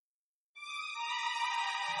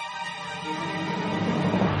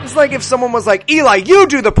It's like if someone was like, Eli, you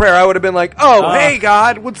do the prayer, I would have been like, hey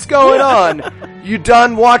God, what's going on? You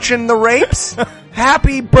done watching the rapes?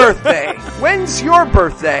 Happy birthday. When's your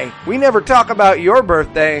birthday? We never talk about your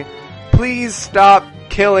birthday. Please stop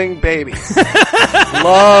killing babies.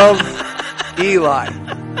 Love, Eli.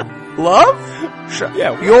 Love?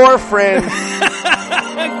 Yeah. Your friend.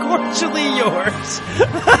 Cordially yours.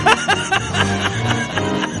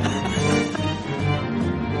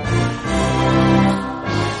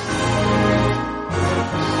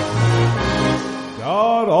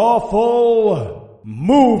 God awful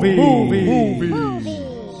movies.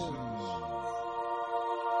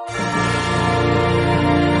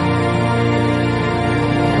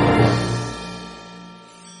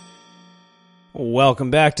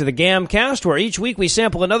 Welcome back to the Gamcast, where each week we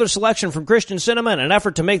sample another selection from Christian cinema in an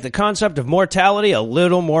effort to make the concept of mortality a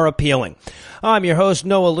little more appealing. I'm your host,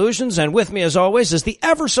 No Illusions, and with me as always is the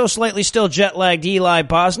ever so slightly still jet-lagged Eli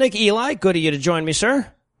Bosnick. Eli, good of you to join me, sir.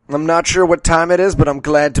 I'm not sure what time it is, but I'm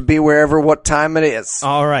glad to be what time it is.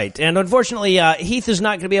 All right. And unfortunately, Heath is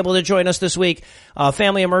not going to be able to join us this week.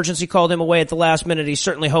 Family emergency called him away at the last minute. He's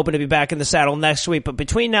certainly hoping to be back in the saddle next week. But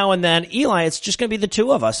between now and then, Eli, it's just going to be the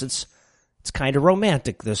two of us. It's kind of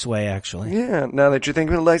romantic this way, actually. Yeah, now that you think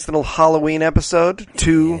of it, a nice little Halloween episode.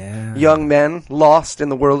 Two young men lost in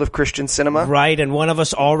the world of Christian cinema. Right, and one of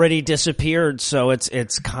us already disappeared, so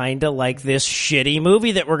it's kind of like this shitty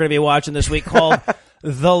movie that we're going to be watching this week called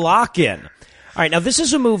The Lock-In. All right, now this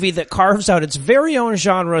is a movie that carves out its very own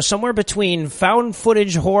genre somewhere between found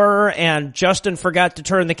footage horror and Justin forgot to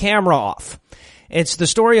turn the camera off. It's the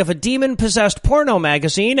story of a demon-possessed porno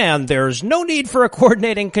magazine, and there's no need for a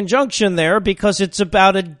coordinating conjunction there because it's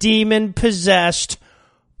about a demon-possessed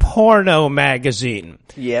porno magazine.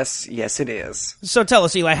 Yes, it is. So tell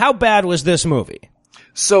us, Eli, how bad was this movie?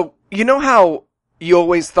 So, you know how you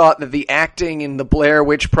always thought that the acting in the Blair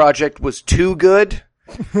Witch Project was too good?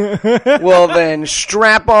 Well then,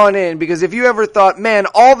 strap on in, because if you ever thought, man,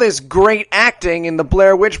 all this great acting in the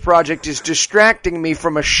Blair Witch Project is distracting me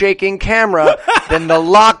from a shaking camera, then The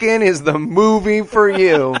Lock-In is the movie for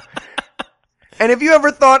you. And if you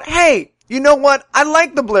ever thought, hey, you know what, I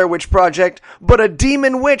like the Blair Witch Project, but a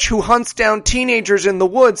demon witch who hunts down teenagers in the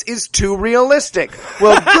woods is too realistic.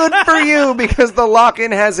 Well, good for you, because The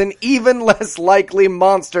Lock-In has an even less likely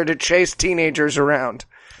monster to chase teenagers around.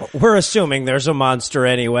 We're assuming there's a monster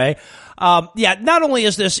anyway. Not only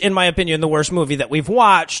is this, in my opinion, the worst movie that we've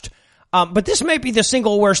watched, but this may be the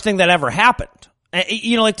single worst thing that ever happened.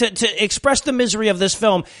 To express the misery of this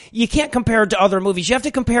film, you can't compare it to other movies. You have to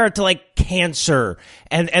compare it to, like, Cancer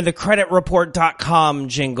and the creditreport.com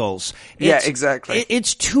jingles. Exactly.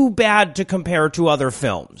 It's too bad to compare to other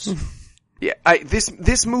films. Yeah,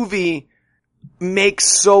 this movie makes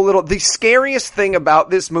so little. The scariest thing about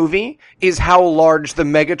this movie is how large the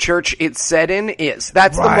megachurch it's set in is.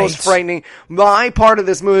 That's right. The most frightening. My part of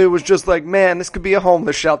this movie was just like, man, this could be a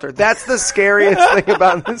homeless shelter. That's the scariest thing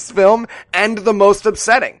about this film, and the most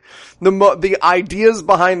upsetting. The ideas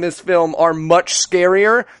behind this film are much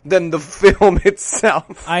scarier than the film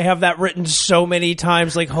itself. I have that written so many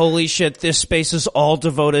times, like, holy shit, this space is all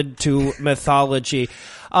devoted to mythology.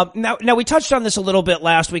 Now we touched on this a little bit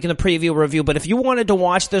last week in the preview review, but if you wanted to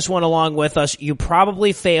watch this one along with us, you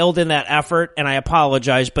probably failed in that effort, and I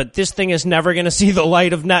apologize, but this thing is never going to see the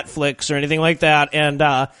light of Netflix or anything like that, and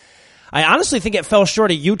I honestly think it fell short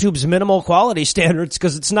of YouTube's minimal quality standards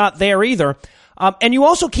because it's not there either. And you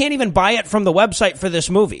also can't even buy it from the website for this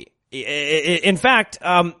movie. In fact,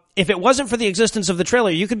 if it wasn't for the existence of the trailer,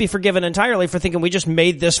 you could be forgiven entirely for thinking we just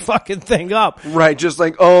made this fucking thing up. Right, just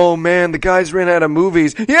like, oh man, the guys ran out of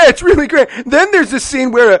movies. Yeah, it's really great. Then there's this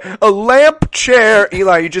scene where a lamp chair,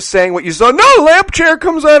 Eli, you're just saying what you saw. No, lamp chair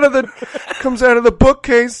comes out of the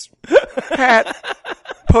bookcase. Hat.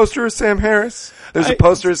 Poster of Sam Harris. There's a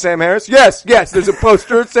poster of Sam Harris. Yes, there's a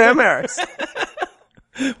poster of Sam Harris.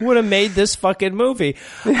 Would have made this fucking movie.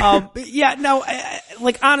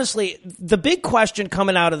 Honestly, the big question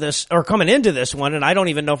coming into this one, and I don't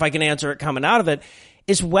even know if I can answer it coming out of it,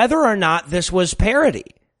 is whether or not this was parody.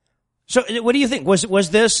 So what do you think? Was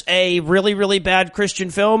this a really, really bad Christian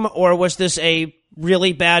film, or was this a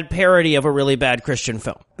really bad parody of a really bad Christian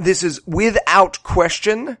film? This is, without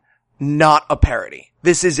question, not a parody.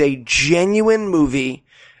 This is a genuine movie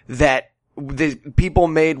that the people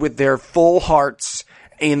made with their full hearts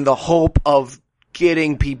in the hope of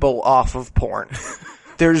getting people off of porn.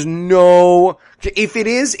 There's no, if it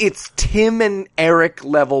is, it's Tim and Eric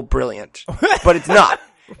level brilliant. But it's not.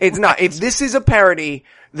 It's not. If this is a parody,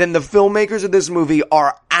 then the filmmakers of this movie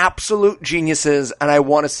are absolute geniuses, and I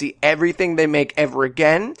want to see everything they make ever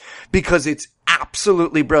again, because it's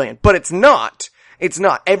absolutely brilliant. But it's not. It's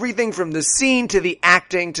not. Everything from the scene to the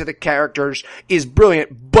acting to the characters is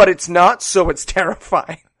brilliant, but it's not, so it's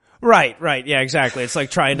terrifying. Right. Yeah, exactly. It's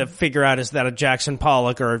like trying to figure out, is that a Jackson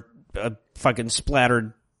Pollock or a fucking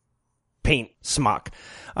splattered paint smock?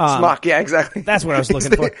 Smock, yeah, exactly. That's what I was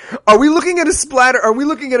looking for. Are we looking at a splatter? Are we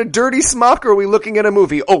looking at a dirty smock, or are we looking at a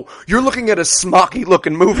movie? Oh, you're looking at a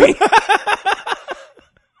smocky-looking movie.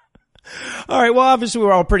 All right, well, obviously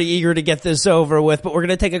we're all pretty eager to get this over with, but we're going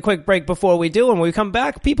to take a quick break before we do, and when we come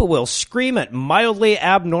back, people will scream at mildly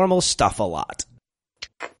abnormal stuff a lot.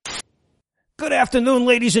 Good afternoon,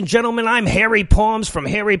 ladies and gentlemen. I'm Harry Palms from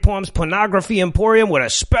Harry Palms Pornography Emporium with a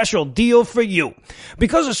special deal for you.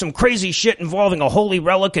 Because of some crazy shit involving a holy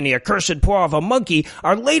relic and the accursed paw of a monkey,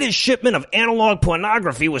 our latest shipment of analog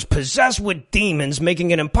pornography was possessed with demons,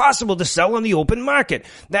 making it impossible to sell on the open market.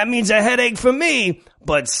 That means a headache for me,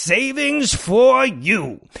 but savings for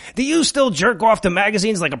you. Do you still jerk off to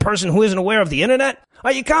magazines like a person who isn't aware of the internet?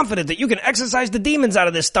 Are you confident that you can exorcise the demons out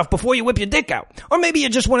of this stuff before you whip your dick out? Or maybe you're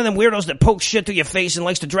just one of them weirdos that pokes shit through your face and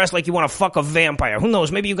likes to dress like you want to fuck a vampire. Who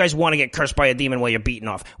knows? Maybe you guys want to get cursed by a demon while you're beating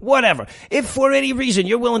off. Whatever. If for any reason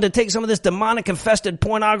you're willing to take some of this demonic-infested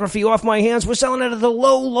pornography off my hands, we're selling it at a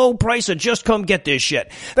low, low price, so just come get this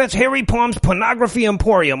shit. That's Harry Palms Pornography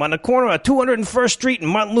Emporium on the corner of 201st Street and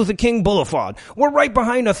Martin Luther King Boulevard. We're right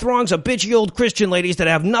behind the throngs of bitchy old Christian ladies that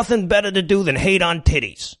have nothing better to do than hate on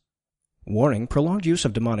titties. Warning, prolonged use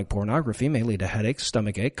of demonic pornography may lead to headaches,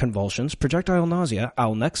 stomachache, convulsions, projectile nausea,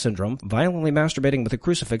 owl neck syndrome, violently masturbating with a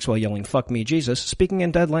crucifix while yelling "fuck me Jesus," speaking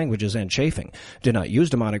in dead languages, and chafing. Do not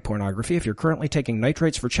use demonic pornography if you're currently taking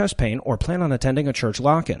nitrates for chest pain or plan on attending a church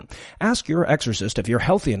lock-in. Ask your exorcist if you're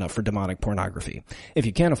healthy enough for demonic pornography. If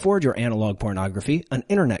you can't afford your analog pornography, an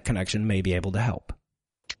internet connection may be able to help.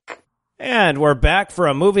 And we're back for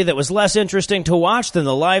a movie that was less interesting to watch than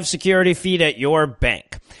the live security feed at your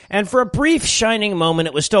bank. And for a brief shining moment,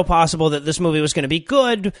 it was still possible that this movie was going to be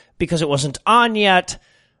good because it wasn't on yet,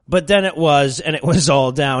 but then it was, and it was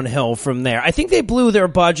all downhill from there. I think they blew their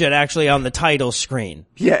budget actually on the title screen.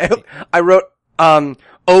 Yeah, I wrote,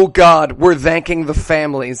 oh God, we're thanking the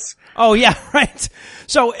families. Oh, yeah, right.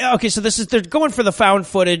 So, okay, so they're going for the found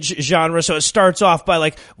footage genre, so it starts off by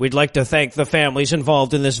like, we'd like to thank the families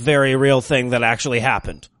involved in this very real thing that actually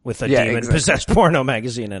happened with a demon-possessed porno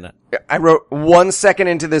magazine in it. I wrote 1 second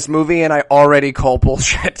into this movie and I already call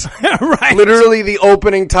bullshit. Right. Literally the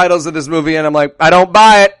opening titles of this movie and I'm like, I don't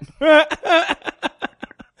buy it.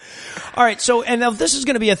 All right, so, and now this is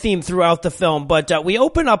going to be a theme throughout the film, but we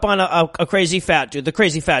open up on a crazy fat dude. The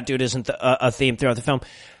crazy fat dude isn't a theme throughout the film.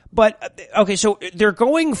 But, okay, so they're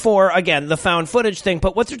going for, again, the found footage thing,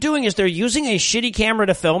 but what they're doing is they're using a shitty camera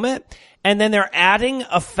to film it, and then they're adding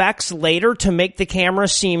effects later to make the camera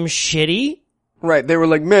seem shitty. Right, they were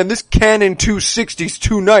like, man, this Canon 260's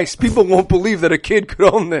too nice. People won't believe that a kid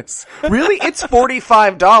could own this. Really? It's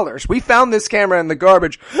 $45. We found this camera in the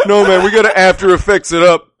garbage. No, man, we gotta After Effects it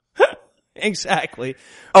up. Exactly.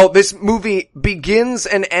 Oh, this movie begins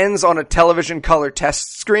and ends on a television color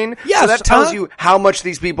test screen. Yes, so that tells you how much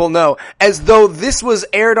these people know. As though this was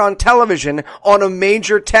aired on television on a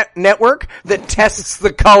major network that tests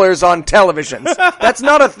the colors on televisions. That's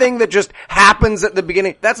not a thing that just happens at the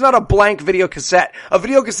beginning. That's not a blank video cassette. A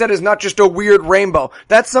video cassette is not just a weird rainbow.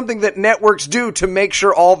 That's something that networks do to make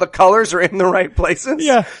sure all the colors are in the right places.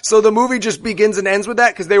 Yeah. So the movie just begins and ends with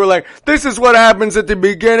that because they were like, this is what happens at the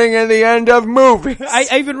beginning and the end of movies.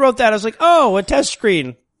 I even wrote that. I was like, oh, a test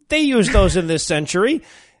screen. They use those in this century.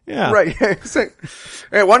 Yeah. Right.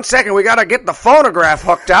 Hey, 1 second. We gotta get the phonograph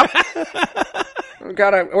hooked up. We're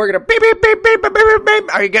gonna beep, beep, beep, beep, beep, beep,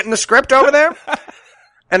 beep. Are you getting the script over there?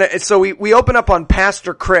 And so we open up on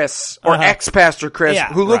Pastor Chris, or ex-Pastor Chris,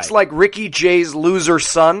 who looks like Ricky Jay's loser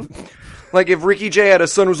son. Like if Ricky Jay had a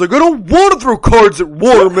son who was like, I don't want to throw cards at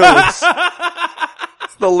watermelons.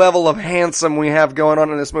 The level of handsome we have going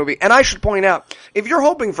on in this movie. And I should point out, if you're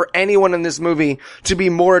hoping for anyone in this movie to be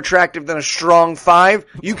more attractive than a strong 5,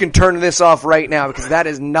 you can turn this off right now because that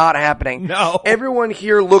is not happening. No. Everyone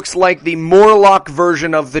here looks like the Morlock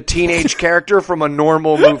version of the teenage character from a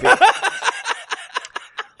normal movie.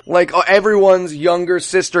 Like everyone's younger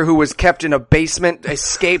sister who was kept in a basement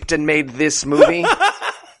escaped and made this movie.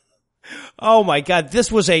 Oh my God,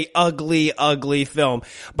 this was a ugly, ugly film.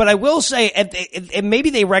 But I will say, and maybe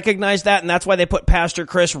they recognize that, and that's why they put Pastor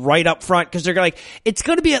Chris right up front, because they're like, it's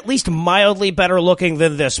going to be at least mildly better looking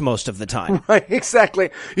than this most of the time. Right, exactly.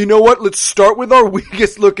 You know what? Let's start with our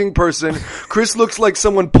weakest looking person. Chris looks like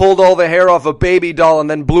someone pulled all the hair off a baby doll and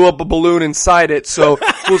then blew up a balloon inside it. So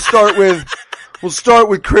we'll start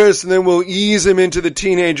with Chris, and then we'll ease him into the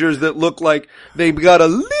teenagers that look like they've got a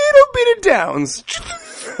little bit of downs.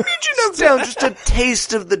 Region of Downs, just a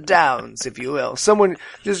taste of the Downs, if you will. Someone,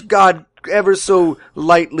 just God ever so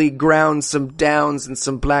lightly ground some Downs and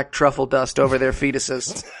some black truffle dust over their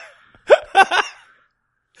fetuses.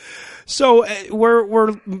 So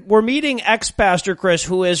we're meeting ex-Pastor Chris,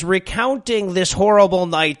 who is recounting this horrible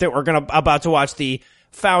night that we're about to watch the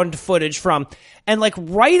found footage from. And like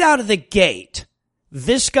right out of the gate,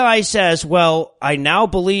 this guy says, well, I now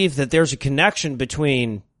believe that there's a connection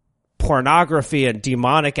between pornography and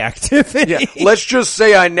demonic activity. Yeah, let's just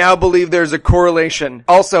say I now believe there's a correlation.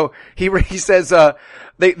 Also, he says,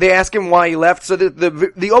 they ask him why he left. So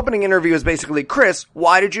the opening interview is basically, Chris,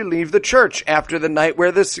 why did you leave the church after the night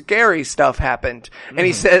where the scary stuff happened? And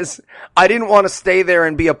he says, I didn't want to stay there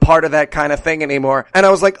and be a part of that kind of thing anymore. And I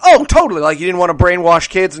was like, oh, totally. Like, you didn't want to brainwash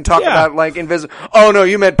kids and talk about, like, invisible. Oh, no,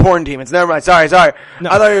 you meant porn demons. Never mind. Sorry. No.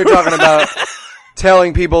 I thought you were talking about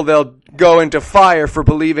telling people they'll go into fire for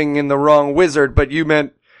believing in the wrong wizard, but you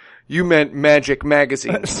meant magic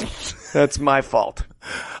magazines. That's my fault.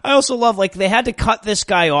 I also love, like, they had to cut this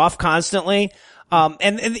guy off constantly.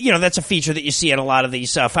 And you know, that's a feature that you see in a lot of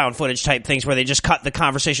these found footage type things where they just cut the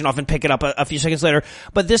conversation off and pick it up a few seconds later.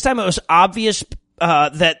 But this time it was obvious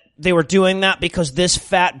that they were doing that because this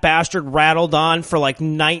fat bastard rattled on for like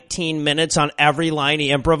 19 minutes on every line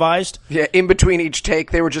he improvised. Yeah, in between each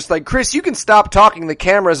take, they were just like, Chris, you can stop talking, the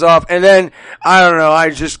camera's off. And then, I don't know,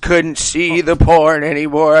 I just couldn't see the porn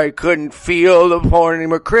anymore. I couldn't feel the porn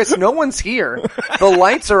anymore. Chris, no one's here. The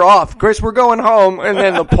lights are off. Chris, we're going home. And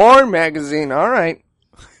then the porn magazine. All right.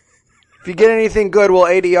 If you get anything good, we'll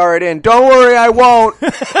ADR it in. Don't worry, I won't.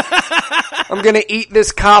 I'm gonna eat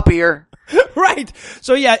this copier. Right.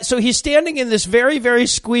 So he's standing in this very, very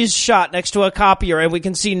squeezed shot next to a copier, and we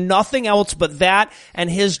can see nothing else but that and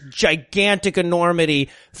his gigantic enormity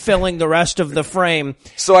filling the rest of the frame.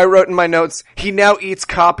 So I wrote in my notes, he now eats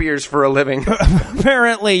copiers for a living.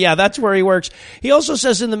 Apparently, yeah, that's where he works. He also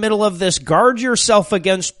says in the middle of this, guard yourself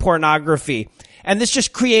against pornography. And this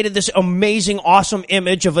just created this amazing, awesome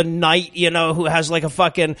image of a knight, you know, who has like a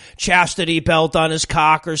fucking chastity belt on his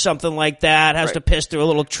cock or something like that, has to piss through a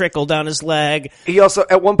little trickle down his leg. He also,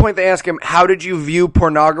 at one point they ask him, how did you view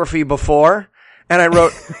pornography before? And I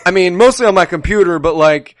wrote, I mean, mostly on my computer, but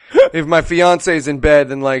like, if my fiance's in bed,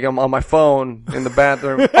 then like I'm on my phone in the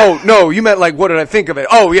bathroom. Oh, no, you meant like, what did I think of it?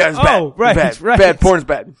 Oh, yeah, it's bad. Oh, right, bad. right. Bad, porn's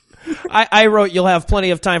bad. I wrote, you'll have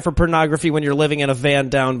plenty of time for pornography when you're living in a van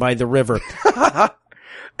down by the river.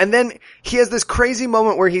 And then he has this crazy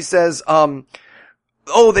moment where he says,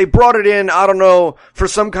 oh, they brought it in, I don't know, for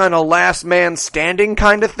some kind of last man standing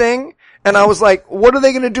kind of thing. And I was like, what are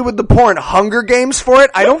they going to do with the porn? Hunger Games for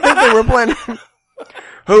it? I don't think they were planning.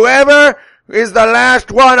 Whoever is the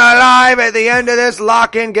last one alive at the end of this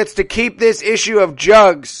lock-in gets to keep this issue of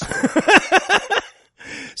Jugs.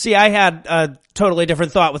 See, I had a totally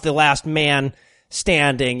different thought with the last man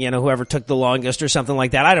standing, you know, whoever took the longest or something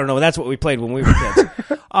like that. I don't know. That's what we played when we were kids.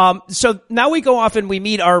 So now we go off and we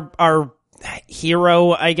meet our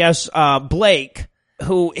hero, I guess, Blake,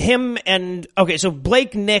 so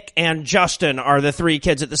Blake, Nick, and Justin are the three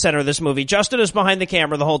kids at the center of this movie. Justin is behind the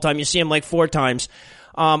camera the whole time. You see him like 4 times.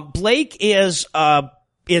 Blake is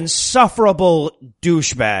insufferable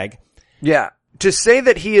douchebag. Yeah. To say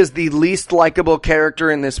that he is the least likable character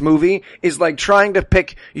in this movie is like trying to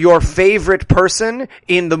pick your favorite person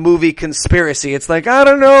in the movie Conspiracy. It's like, I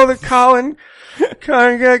don't know, that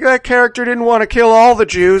that character didn't want to kill all the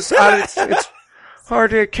Jews. It's hard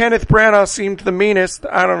to, Kenneth Branagh seemed the meanest.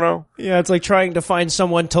 I don't know. Yeah, it's like trying to find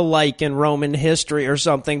someone to like in Roman history or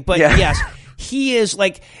something. But yes. He is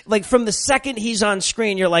like from the second he's on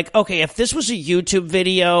screen, you're like, okay, if this was a YouTube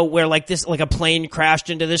video where like a plane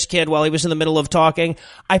crashed into this kid while he was in the middle of talking,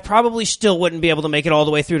 I probably still wouldn't be able to make it all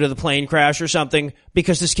the way through to the plane crash or something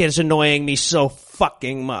because this kid is annoying me so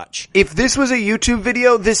fucking much. If this was a YouTube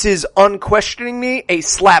video, this is unquestioningly a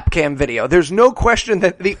slap cam video. There's no question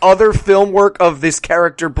that the other film work of this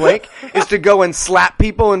character, Blake, is to go and slap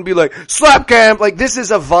people and be like, slap cam! Like, this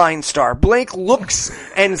is a Vine star. Blake looks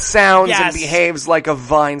and sounds and behaves like a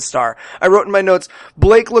Vine star. I wrote in my notes,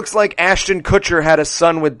 Blake looks like Ashton Kutcher had a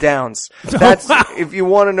son with Downs. That's, if you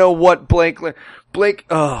want to know what Blake,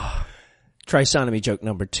 Trisonomy joke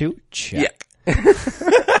number 2, check. Yeah.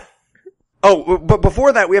 Oh, but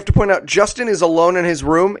before that, we have to point out, Justin is alone in his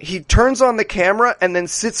room. He turns on the camera and then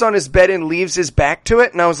sits on his bed and leaves his back to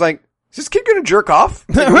it. And I was like, is this kid gonna jerk off?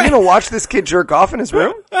 Like, are we gonna watch this kid jerk off in his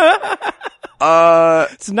room?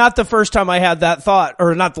 It's not the first time I had that thought,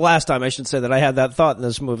 or not the last time, I should say, that I had that thought in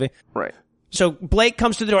this movie. Right. So Blake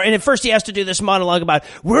comes to the door, and at first he has to do this monologue about,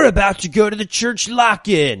 we're about to go to the church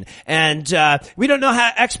lock-in, and we don't know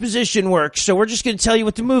how exposition works, so we're just going to tell you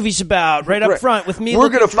what the movie's about right up front with me. We're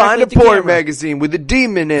going to find a porn magazine with a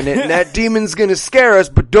demon in it, and that demon's going to scare us,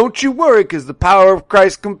 but don't you worry, because the power of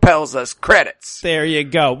Christ compels us. Credits. There you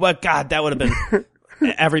go. Well, God, that would have been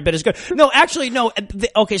every bit as good. No, actually, no.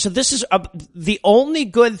 Okay, so this is the only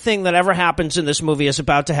good thing that ever happens in this movie is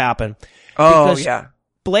about to happen. Oh, yeah.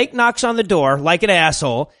 Blake knocks on the door like an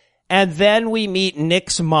asshole, and then we meet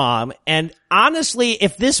Nick's mom. And honestly,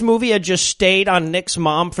 if this movie had just stayed on Nick's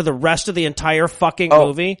mom for the rest of the entire fucking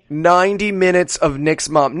movie. 90 minutes of Nick's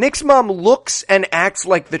mom. Nick's mom looks and acts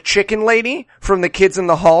like the chicken lady from the Kids in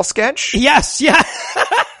the Hall sketch. Yes, yeah.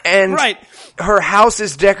 And right. Her house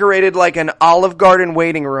is decorated like an Olive Garden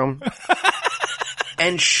waiting room.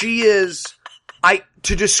 And she is,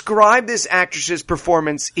 to describe this actress's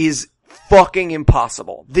performance is fucking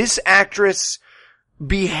impossible. This actress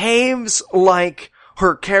behaves like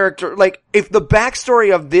her character, like if the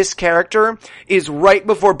backstory of this character is right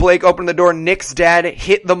before Blake opened the door, Nick's dad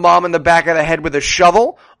hit the mom in the back of the head with a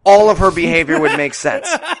shovel, all of her behavior would make sense.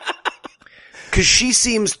 Cause she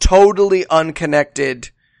seems totally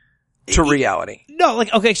unconnected to reality. No,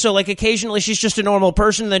 like, okay, so like occasionally she's just a normal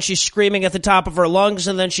person, and then she's screaming at the top of her lungs,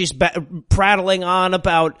 and then she's prattling on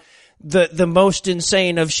about the most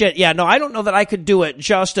insane of shit. Yeah, no, I don't know that I could do it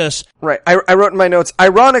justice. Right. I wrote in my notes,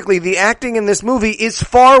 ironically, the acting in this movie is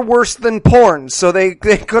far worse than porn. So they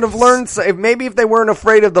could have learned, maybe if they weren't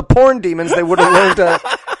afraid of the porn demons, they would have learned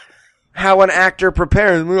how an actor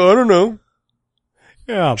prepares. I don't know.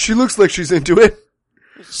 Yeah. She looks like she's into it.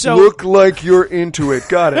 So look like you're into it.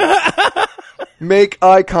 Got it. Make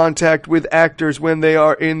eye contact with actors when they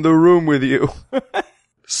are in the room with you.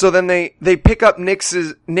 So then they pick up Nick's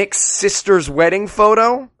sister's wedding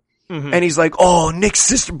photo, and he's like, oh, Nick's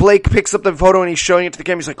sister, Blake picks up the photo and he's showing it to the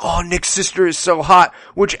camera. He's like, oh, Nick's sister is so hot,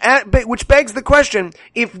 which begs the question,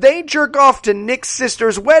 if they jerk off to Nick's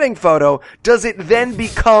sister's wedding photo, does it then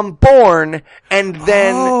become born and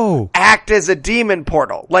then act as a demon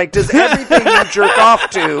portal? Like, does everything you jerk off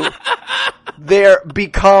to there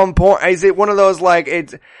become porn? Is it one of those, like,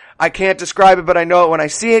 I can't describe it, but I know it when I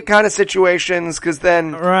see it kind of situations, cause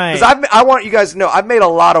then, right. Cause I want you guys to know, I've made a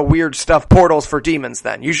lot of weird stuff, portals for demons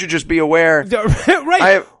then. You should just be aware.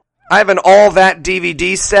 Right. I have an All That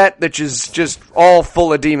DVD set that is just all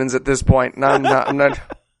full of demons at this point. And I'm not.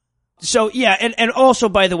 So yeah, and also,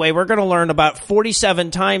 by the way, we're gonna learn about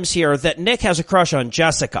 47 times here that Nick has a crush on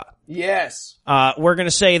Jessica. Yes. We're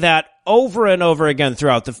gonna say that over and over again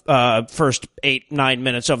throughout the, first 8-9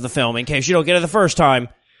 minutes of the film, in case you don't get it the first time.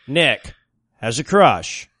 Nick has a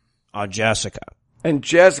crush on Jessica. And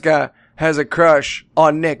Jessica has a crush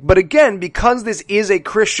on Nick. But again, because this is a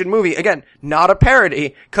Christian movie, again, not a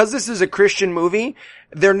parody, because this is a Christian movie,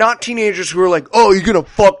 they're not teenagers who are like, oh, you're gonna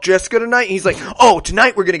fuck Jessica tonight? And he's like, oh,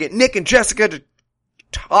 tonight we're gonna get Nick and Jessica to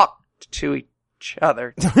talk to each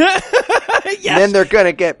other. Yes. And then they're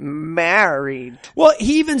gonna get married. Well,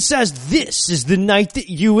 he even says, this is the night that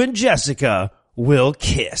you and Jessica will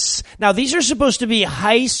kiss. Now, these are supposed to be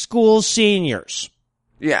high school seniors.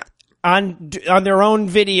 Yeah. On their own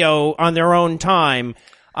video, on their own time.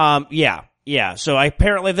 Yeah. So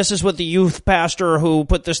apparently this is what the youth pastor who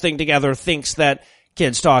put this thing together thinks that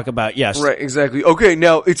kids talk about. Yes. Right, exactly. Okay,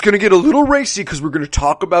 now it's gonna get a little racy because we're gonna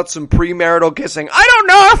talk about some premarital kissing. I don't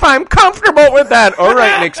know if I'm comfortable with that. All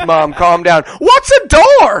right, Nick's mom, calm down. What's a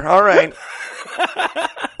door? All right.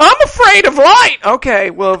 I'm afraid of light. Okay,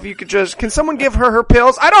 well, if you could just, can someone give her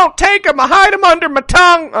pills? I don't take them. I hide them under my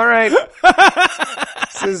tongue. All right.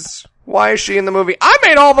 Why is she in the movie? I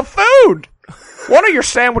made all the food. One of your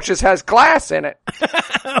sandwiches has glass in it.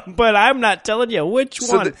 But I'm not telling you which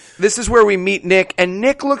one. This is where we meet Nick, and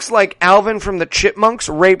Nick looks like Alvin from the Chipmunks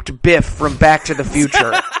raped Biff from Back to the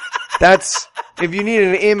Future. That's, if you need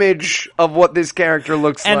an image of what this character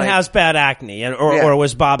looks and like. And has bad acne, or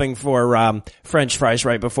was bobbing for French fries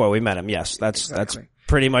right before we met him. Yes, that's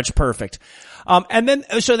pretty much perfect. And then,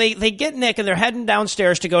 so they get Nick and they're heading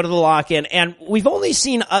downstairs to go to the lock-in, and we've only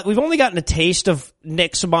gotten a taste of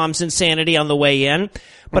Nick's mom's insanity on the way in,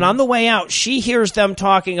 but on the way out, she hears them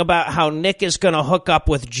talking about how Nick is gonna hook up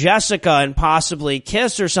with Jessica and possibly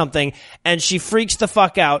kiss or something, and she freaks the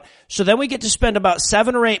fuck out. So then we get to spend about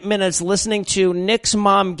 7 or 8 minutes listening to Nick's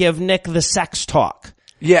mom give Nick the sex talk.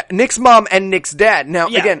 Yeah, Nick's mom and Nick's dad. Now,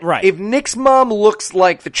 Yeah, again, right. if Nick's mom looks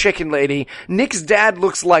like the chicken lady, Nick's dad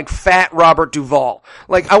looks like fat Robert Duvall.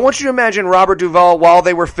 Like, I want you to imagine Robert Duvall while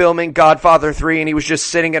they were filming Godfather 3 and he was just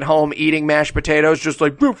sitting at home eating mashed potatoes, just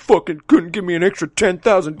like, you fucking couldn't give me an extra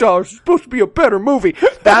 $10,000. It's supposed to be a better movie.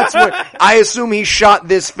 That's what, I assume he shot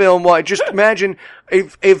this film while, just imagine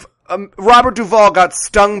if Robert Duvall got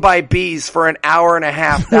stung by bees for an hour and a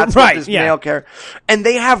half. That's Right, what this yeah. male character. And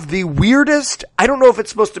they have the weirdest, I don't know if it's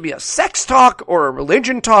supposed to be a sex talk or a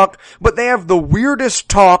religion talk, but they have the weirdest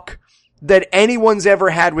talk that anyone's ever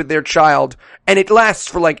had with their child. And it lasts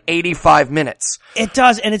for like 85 minutes. It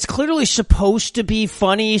does, and it's clearly supposed to be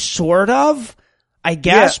funny, sort of, I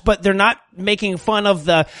guess, Yeah. but they're not making fun of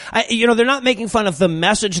they're not making fun of the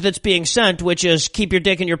message that's being sent, which is keep your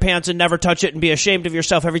dick in your pants and never touch it and be ashamed of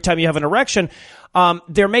yourself every time you have an erection.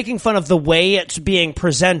 They're making fun of the way it's being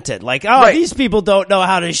presented. Like, Right. These people don't know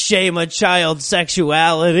how to shame a child's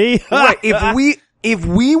sexuality. Right. If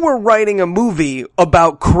we were writing a movie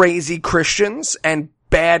about crazy Christians and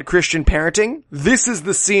bad Christian parenting, this is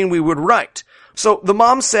the scene we would write. So the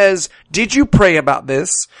mom says, did you pray about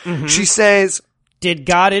this? Mm-hmm. She says, Did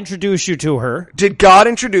God introduce you to her? did God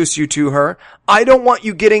introduce you to her? I don't want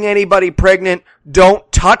you getting anybody pregnant. Don't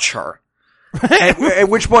touch her. at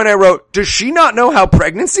which point I wrote, does she not know how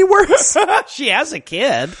pregnancy works? She has a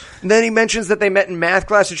kid. And then he mentions that they met in math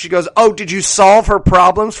class and she goes, oh, did you solve her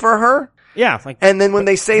problems for her? Yeah, like, And then when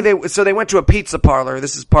they say they went to a pizza parlor.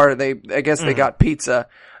 This is part of I guess they got pizza.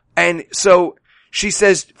 And so she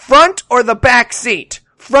says, front or the back seat?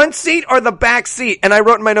 Front seat or the back seat? And I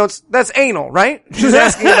wrote in my notes, that's anal, right? She's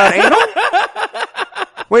asking about anal?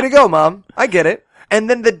 Way to go, Mom. I get it. And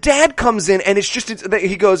then the dad comes in and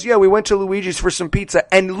he goes, yeah, we went to Luigi's for some pizza.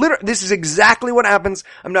 And literally, this is exactly what happens.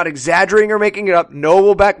 I'm not exaggerating or making it up. Noah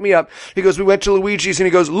will back me up. He goes, we went to Luigi's and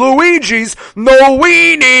he goes, Luigi's, no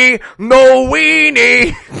weenie, no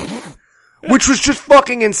weenie. Which was just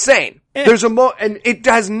fucking insane. There's and it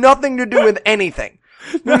has nothing to do with anything.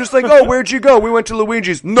 They're just like, oh, where'd you go? We went to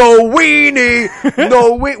Luigi's. No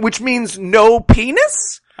weenie, which means no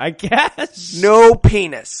penis? I guess. No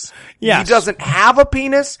penis. Yes. He doesn't have a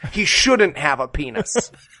penis. He shouldn't have a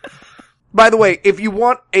penis. By the way, if you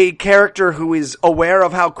want a character who is aware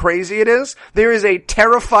of how crazy it is, there is a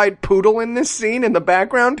terrified poodle in this scene in the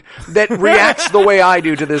background that reacts the way I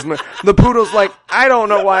do to this. The poodle's like, I don't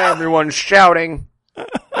know why everyone's shouting.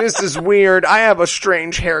 This is weird. I have a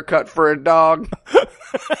strange haircut for a dog.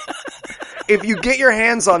 If you get your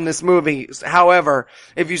hands on this movie, however,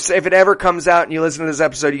 if it ever comes out and you listen to this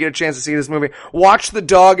episode, you get a chance to see this movie, watch the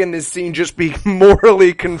dog in this scene just be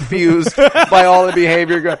morally confused by all the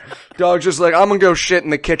behavior. Dog's just like, I'm gonna go shit in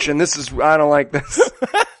the kitchen. I don't like this.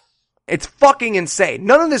 It's fucking insane.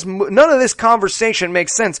 None of this conversation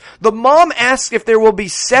makes sense. The mom asks if there will be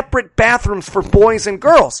separate bathrooms for boys and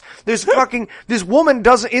girls. This woman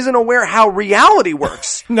isn't aware how reality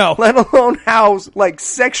works. No. Let alone how,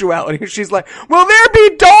 sexuality. She's like, will there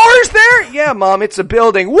be doors there? Yeah, Mom, it's a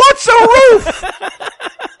building. What's a roof?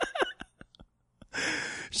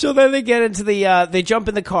 So then they get into they jump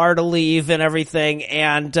in the car to leave and everything,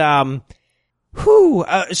 and,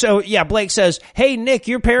 so yeah, Blake says, hey, Nick,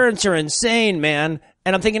 your parents are insane, man.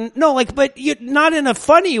 And I'm thinking, no, but not in a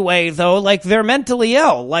funny way, though. They're mentally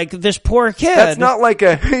ill. This poor kid. That's not like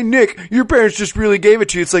hey, Nick, your parents just really gave it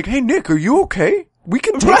to you. It's like, hey, Nick, are you okay? We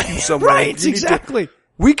can take you somewhere. Right, exactly.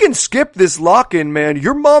 We can skip this lock-in, man.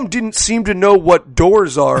 Your mom didn't seem to know what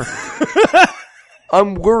doors are.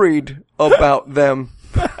 I'm worried about them.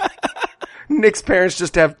 Nick's parents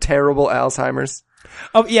just have terrible Alzheimer's.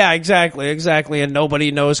 Oh, yeah, exactly. And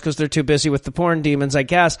nobody knows because they're too busy with the porn demons, I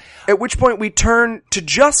guess. At which point we turn to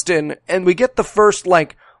Justin and we get the first,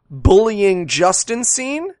 bullying Justin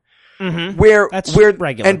scene. Mm-hmm. Where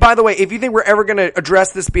regular. And by the way, if you think we're ever going to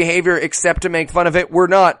address this behavior except to make fun of it, we're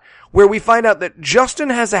not. Where we find out that Justin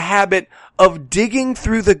has a habit of digging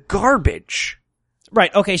through the garbage.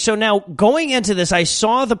 Right. Okay. So now going into this, I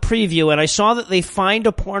saw the preview and I saw that they find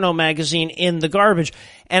a porno magazine in the garbage.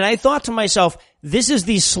 And I thought to myself, this is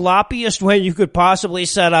the sloppiest way you could possibly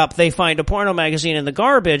set up. They find a porno magazine in the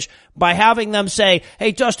garbage by having them say,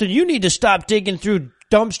 hey, Justin, you need to stop digging through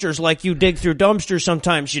dumpsters like you dig through dumpsters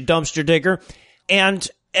sometimes, you dumpster digger. And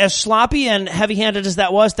as sloppy and heavy-handed as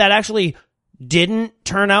that was, that actually didn't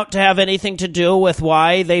turn out to have anything to do with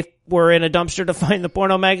why they were in a dumpster to find the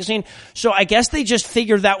porno magazine. So I guess they just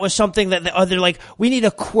figured that was something that they're like, we need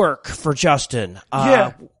a quirk for Justin.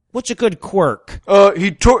 Yeah. What's a good quirk?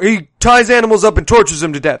 He ties animals up and tortures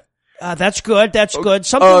them to death. That's good. That's good.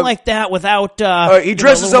 Something like that without, he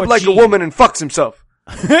dresses up like a woman and fucks himself.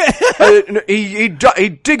 He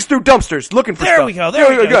digs through dumpsters looking for There stuff. we go. There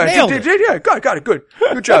we go. Nailed it. Yeah, got it. Good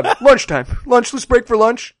job. Lunchtime. Let's break for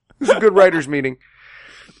lunch. This is a good writers meeting.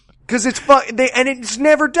 Cause it's fun, and it's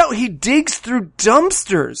never done. He digs through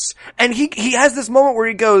dumpsters. And he has this moment where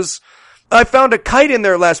he goes, I found a kite in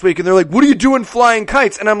there last week, and they're like, what are you doing flying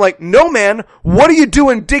kites? And I'm like, no man, what are you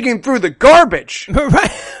doing digging through the garbage?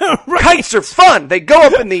 Right. Kites are fun. They go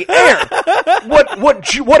up in the air.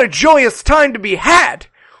 What a joyous time to be had.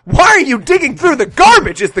 Why are you digging through the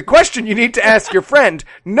garbage is the question you need to ask your friend,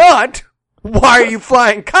 not why are you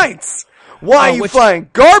flying kites? Why are you flying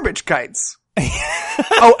garbage kites?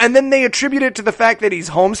 Oh, and then they attribute it to the fact that he's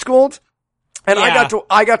homeschooled. And yeah.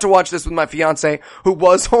 I got to watch this with my fiance who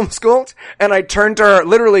was homeschooled, and I turned to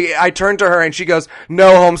her and she goes,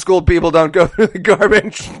 no, homeschooled people don't go through the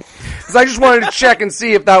garbage. Cause I just wanted to check and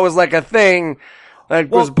see if that was like a thing that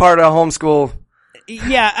was part of homeschool.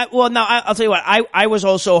 Yeah, well, no, I'll tell you what, I was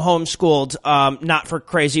also homeschooled, not for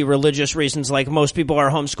crazy religious reasons like most people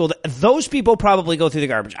are homeschooled. Those people probably go through the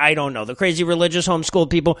garbage. I don't know. The crazy religious homeschooled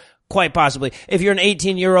people, quite possibly. If you're an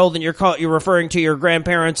 18-year-old and you're referring to your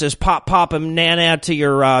grandparents as pop and nana to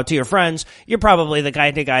your friends, you're probably the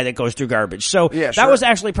guy that goes through garbage. So yeah, that was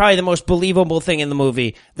actually probably the most believable thing in the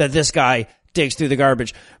movie, that this guy digs through the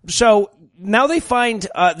garbage. So now they find,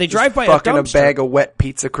 they drive by a dumpster. Fucking a bag of wet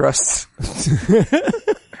pizza crusts.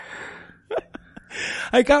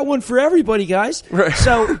 I got one for everybody, guys. Right.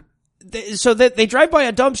 So they drive by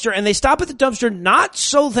a dumpster, and they stop at the dumpster not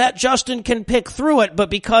so that Justin can pick through it, but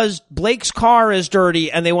because Blake's car is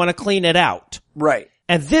dirty and they want to clean it out. Right.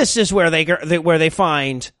 And this is where they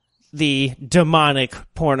find the demonic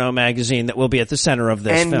porno magazine that will be at the center of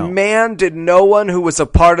this film. And man, did no one who was a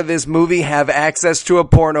part of this movie have access to a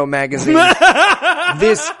porno magazine.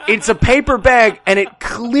 It's a paper bag, and it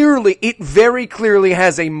very clearly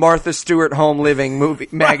has a Martha Stewart home living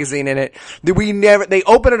magazine in it. They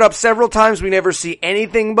open it up several times. We never see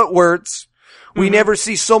anything but words. We never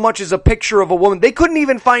see so much as a picture of a woman. They couldn't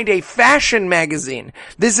even find a fashion magazine.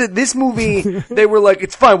 This movie, they were like,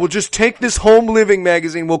 it's fine. We'll just take this home living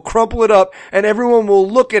magazine. We'll crumple it up, and everyone will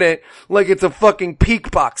look at it like it's a fucking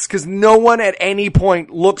peek box. Cause no one at any point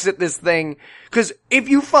looks at this thing. Cause if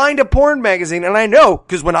you find a porn magazine, and I know,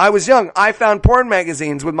 cause when I was young, I found porn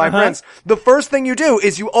magazines with my friends. The first thing you do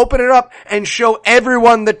is you open it up and show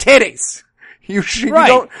everyone the titties. You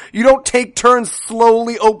don't take turns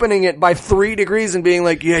slowly opening it by 3 degrees and being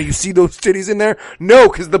like, yeah, you see those titties in there? No,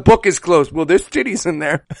 cause the book is closed. Well, there's titties in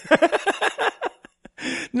there.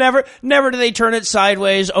 Never do they turn it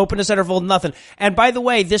sideways, open a centerfold, nothing. And by the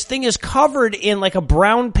way, this thing is covered in like a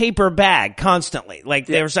brown paper bag constantly. Like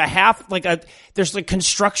there's there's like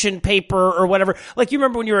construction paper or whatever. Like you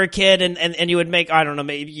remember when you were a kid and you would make, I don't know,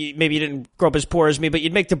 maybe you didn't grow up as poor as me, but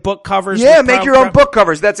you'd make the book covers. Yeah, make your own book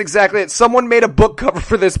covers. That's exactly it. Someone made a book cover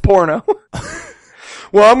for this porno.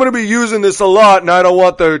 Well, I'm gonna be using this a lot and I don't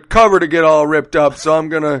want the cover to get all ripped up, so I'm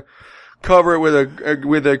gonna cover it with a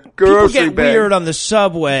grocery People get bag. weird on the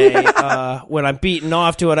subway when I'm beating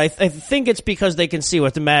off to it. I think it's because they can see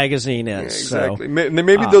what the magazine is. Yeah, exactly. So.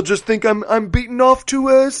 Maybe they'll just think I'm beating off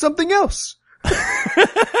to something else.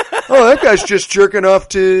 Oh, that guy's just jerking off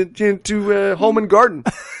to Home and Garden.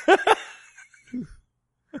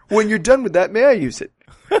 When you're done with that, may I use it?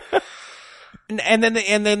 And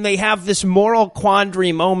then they have this moral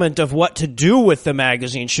quandary moment of what to do with the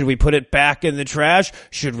magazine. Should we put it back in the trash?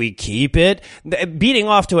 Should we keep it? Beating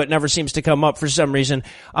off to it never seems to come up for some reason.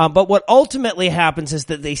 But what ultimately happens is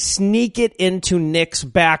that they sneak it into Nick's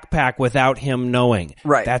backpack without him knowing.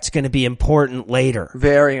 Right. That's going to be important later.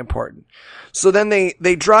 Very important. So then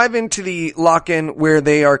they drive into the lock-in where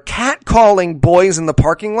they are catcalling boys in the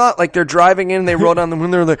parking lot. Like they're driving in, they roll down the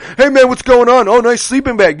window, they're like, hey man, what's going on? Oh, nice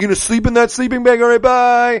sleeping bag. You gonna sleep in that sleeping bag? All right,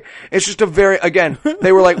 bye. It's just again,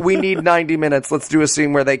 they were like, we need 90 minutes. Let's do a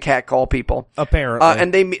scene where they catcall people. Apparently.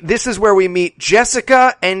 And this is where we meet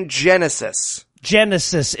Jessica and Genesis.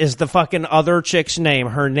 Genesis is the fucking other chick's name.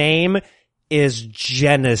 Her name is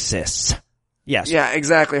Genesis. Yes. Yeah,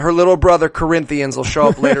 exactly. Her little brother Corinthians will show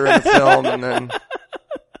up later in the film, and then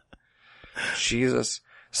Jesus.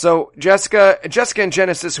 So Jessica and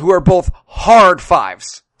Genesis, who are both hard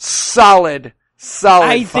fives, solid.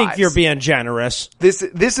 I think you're being generous. This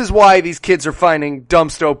is why these kids are finding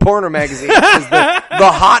dumpster porno magazines. The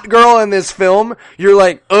hot girl in this film, you're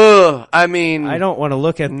like, ugh. I mean, I don't want to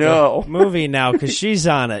look at the movie now because she's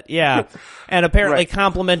on it. Yeah. And apparently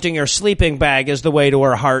complimenting her sleeping bag is the way to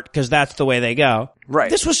her heart because that's the way they go. Right.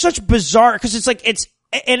 This was such bizarre because it's like,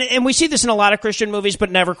 and we see this in a lot of Christian movies,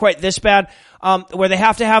 but never quite this bad, where they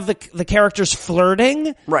have to have the characters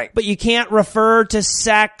flirting. Right. But you can't refer to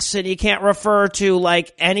sex and you can't refer to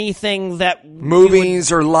like anything that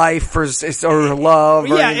movies or life or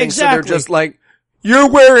love or anything. Exactly. So they're just like, you're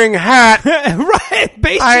wearing hat. Right.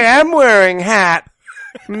 Basically. I am wearing hat.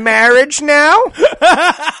 Marriage now?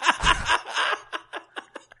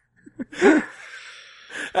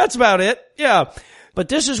 That's about it. Yeah. But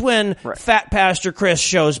this is when Fat Pastor Chris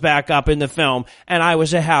shows back up in the film, and I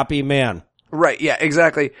was a happy man. Right, yeah,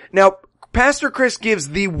 exactly. Now, Pastor Chris gives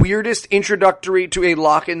the weirdest introductory to a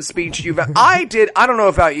lock-in speech you've ever... I don't know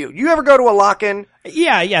about you. You ever go to a lock-in?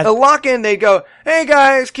 Yeah. A lock-in, they go, hey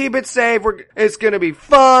guys, keep it safe. It's gonna be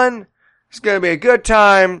fun. It's gonna be a good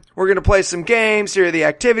time. We're gonna play some games. Here are the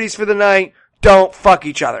activities for the night. Don't fuck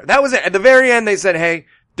each other. That was it. At the very end, they said, hey,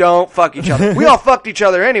 don't fuck each other. We all fucked each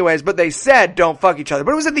other anyways, but they said don't fuck each other.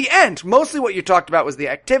 But it was at the end. Mostly what you talked about was the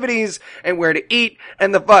activities and where to eat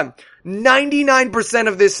and the fun. 99%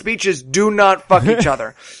 of this speech is do not fuck each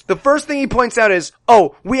other. The first thing he points out is,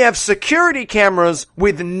 we have security cameras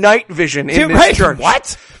with night vision in this church.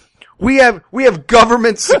 What? We have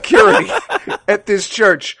government security at this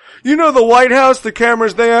church. You know the White House, the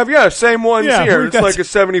cameras they have? Yeah, same ones here. It's like a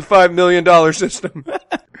 $75 million system.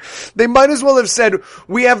 They might as well have said,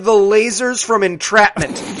 we have the lasers from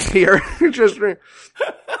Entrapment here. Just, you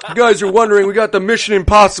guys are wondering, we got the Mission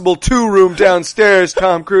Impossible 2 room downstairs.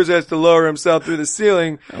 Tom Cruise has to lower himself through the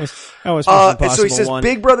ceiling. That was Mission Impossible and so he says, 1.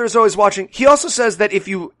 Big Brother is always watching. He also says that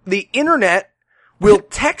the internet will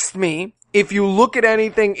text me if you look at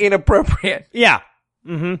anything inappropriate. Yeah.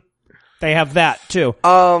 Mm-hmm. They have that too.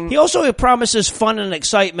 He also promises fun and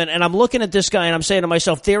excitement, and I'm looking at this guy and I'm saying to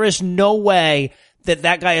myself, there is no way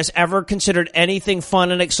that guy has ever considered anything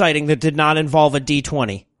fun and exciting that did not involve a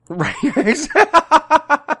D20. Right.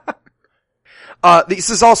 This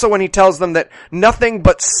is also when he tells them that nothing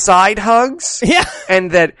but side hugs. Yeah.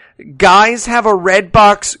 And that guys have a red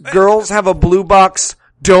box, girls have a blue box,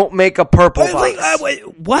 don't make a purple box.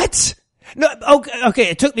 Wait, what? No, okay,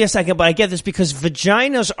 it took me a second, but I get this because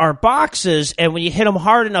vaginas are boxes, and when you hit them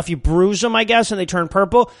hard enough, you bruise them, I guess, and they turn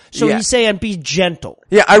purple. So he's saying be gentle.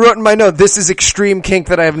 Yeah, I wrote in my note, this is extreme kink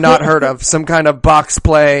that I have not heard of. Some kind of box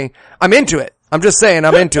play. I'm into it. I'm just saying,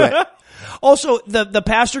 I'm into it. Also, the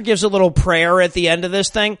pastor gives a little prayer at the end of this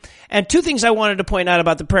thing. And two things I wanted to point out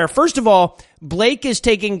about the prayer. First of all, Blake is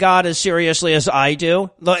taking God as seriously as I do.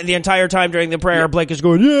 The entire time during the prayer, Blake is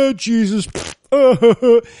going, yeah, Jesus.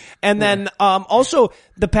 And then, also,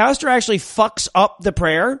 the pastor actually fucks up the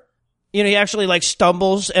prayer. You know, he actually like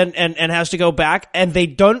stumbles and has to go back. And they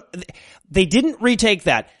didn't retake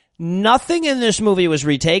that. Nothing in this movie was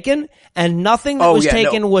retaken, and nothing that was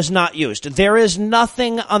taken was not used. There is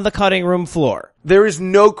nothing on the cutting room floor. There is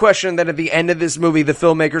no question that at the end of this movie, the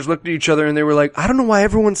filmmakers looked at each other and they were like, I don't know why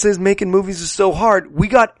everyone says making movies is so hard. We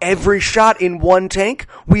got every shot in one take.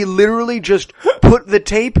 We literally just put the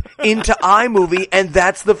tape into iMovie and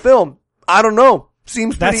that's the film. I don't know.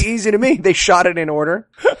 Seems pretty easy to me. They shot it in order.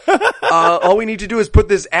 All we need to do is put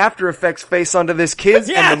this After Effects face onto this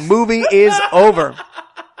kid and the movie is over.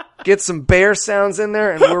 Get some bear sounds in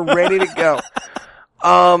there and we're ready to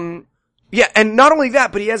go. Yeah, and not only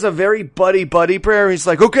that, but he has a very buddy prayer. He's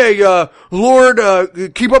like, okay, Lord,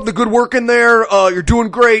 keep up the good work in there. You're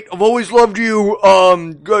doing great. I've always loved you.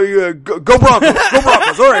 Go Broncos. Go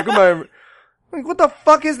Broncos. All right, come on. Like, what the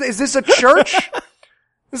fuck is this? Is this a church?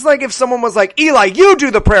 It's like if someone was like, Eli, you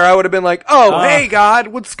do the prayer. I would have been like, hey God,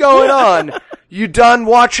 what's going on? You done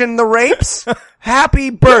watching the rapes? Happy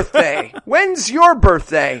birthday. When's your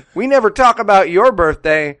birthday? We never talk about your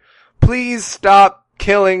birthday. Please stop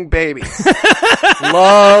killing babies.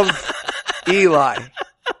 Love, Eli.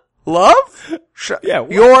 Love? Yeah.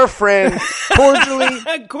 Your friend,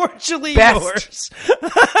 cordially best, yours.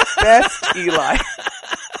 Best Eli.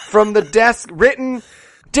 From the desk, written,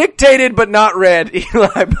 dictated but not read,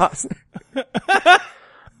 Eli Bosnick.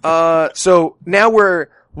 So now we're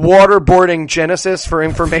waterboarding Genesis for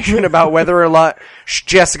information about whether or not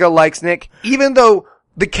Jessica likes Nick, even though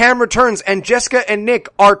the camera turns and Jessica and Nick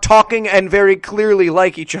are talking and very clearly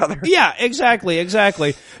like each other. Yeah,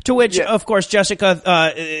 exactly. To which, of course, Jessica,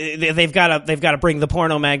 they've got to bring the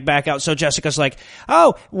porno mag back out. So Jessica's like,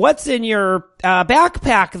 "Oh, what's in your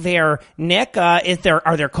backpack there, Nick?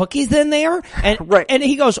 Are there cookies in there?" And and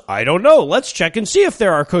he goes, "I don't know. Let's check and see if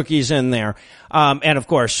there are cookies in there." And of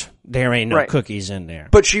course, there ain't no cookies in there.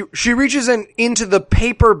 But she reaches into the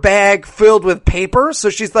paper bag filled with paper. So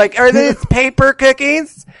she's like, "Are these paper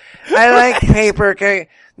cookies? I like paper cookies.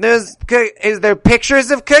 Is there pictures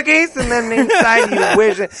of cookies? And then inside you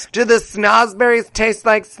wish, do the snozberries taste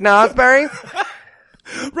like snozberries?"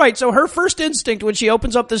 Right, so her first instinct when she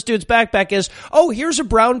opens up this dude's backpack is, oh, here's a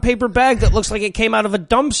brown paper bag that looks like it came out of a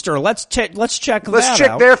dumpster. Let's check Let's check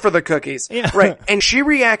out. there for the cookies. Yeah. Right. And she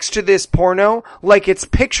reacts to this porno like it's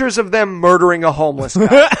pictures of them murdering a homeless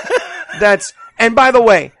guy. And by the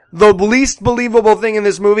way, the least believable thing in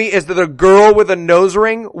this movie is that a girl with a nose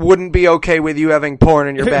ring wouldn't be okay with you having porn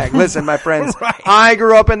in your bag. Listen, my friends, Right. I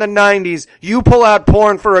grew up in the 90s. You pull out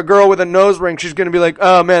porn for a girl with a nose ring, she's gonna be like,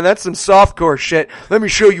 oh man, that's some softcore shit. Let me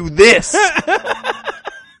show you this.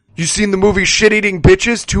 You seen the movie Shit Eating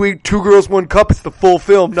Bitches? Two girls, one cup. It's the full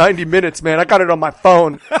film, 90 minutes, man. I got it on my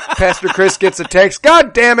phone. Pastor Chris gets a text.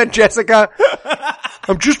 God damn it, Jessica.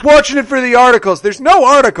 I'm just watching it for the articles. There's no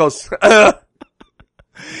articles.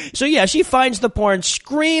 So yeah, she finds the porn,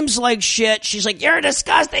 screams like shit. She's like, you're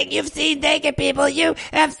disgusting. You've seen naked people. You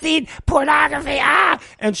have seen pornography. Ah!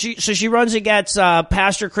 And she runs and gets,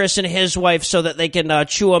 Pastor Chris and his wife so that they can,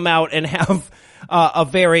 chew him out and have, a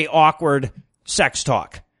very awkward sex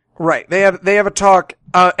talk. Right. They have a talk.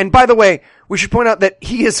 And by the way, we should point out that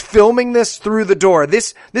he is filming this through the door.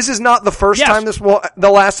 This is not the first time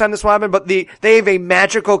the last time this will happen, but they have a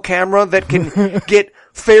magical camera that can get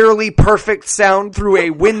fairly perfect sound through a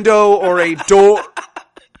window or a door.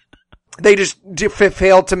 They just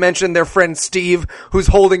failed to mention their friend Steve, who's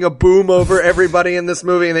holding a boom over everybody in this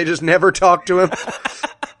movie, and they just never talk to him.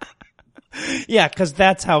 Yeah, because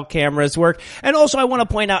that's how cameras work. And also, I want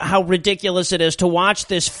to point out how ridiculous it is to watch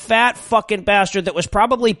this fat fucking bastard that was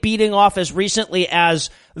probably beating off as recently as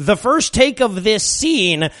the first take of this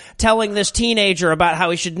scene telling this teenager about how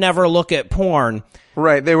he should never look at porn.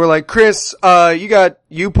 Right. They were like, Chris, you got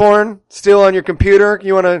YouPorn still on your computer?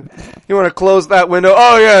 You wanna close that window?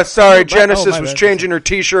 Oh yeah, sorry, Genesis was changing her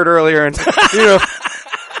t-shirt earlier and,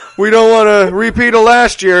 we don't want to repeat of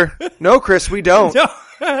last year. No, Chris, we don't. No.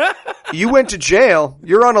 You went to jail.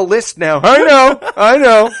 You're on a list now. I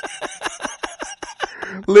know.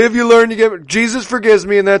 Live, you learn, you get, Jesus forgives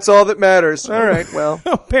me, and that's all that matters. All right, well.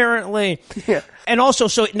 Apparently. Yeah. And also,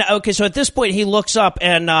 so at this point, he looks up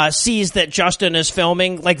and sees that Justin is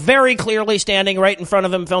filming, like very clearly standing right in front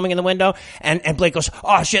of him, filming in the window. And Blake goes,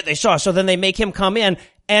 oh shit, they saw. So then they make him come in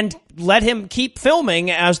and let him keep filming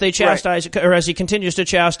as they chastise, or as he continues to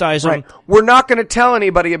chastise him. Right. We're not going to tell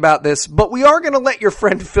anybody about this, but we are going to let your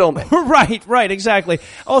friend film it. Right, exactly.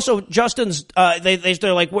 Also, Justin's,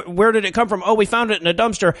 they're like, where did it come from? Oh, we found it in a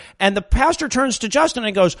dumpster. And the pastor turns to Justin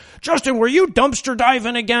and goes, Justin, were you dumpster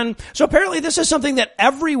diving again? So apparently this is something that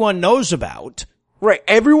everyone knows about. Right.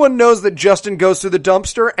 Everyone knows that Justin goes through the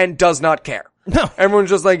dumpster and does not care. No.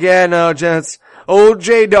 Everyone's just like, yeah, no, it's old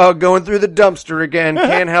J-Dog going through the dumpster again.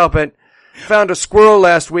 Can't help it. Found a squirrel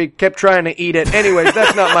last week, kept trying to eat it. Anyways,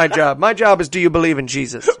 that's not my job. My job is, do you believe in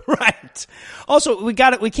Jesus? Right. Also, we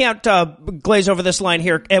can't glaze over this line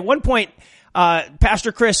here. At one point,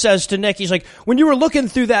 Pastor Chris says to Nick, he's like, when you were looking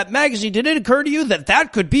through that magazine, did it occur to you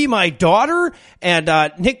that could be my daughter? And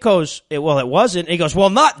Nick goes, well, it wasn't. And he goes,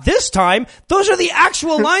 well, not this time. Those are the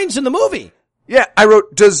actual lines in the movie. Yeah, I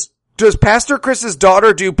wrote, does Pastor Chris's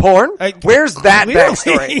daughter do porn? Where's that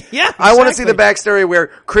backstory? Yeah, exactly. I want to see the backstory where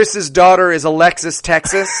Chris's daughter is Alexis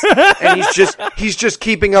Texas, and he's just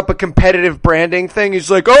keeping up a competitive branding thing. He's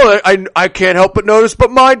like, oh, I can't help but notice, but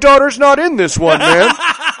my daughter's not in this one, man.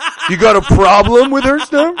 You got a problem with her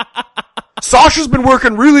stuff? Sasha's been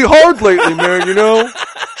working really hard lately, man,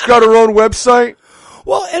 She's got her own website.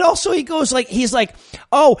 Well, and also he's like,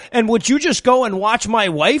 oh, and would you just go and watch my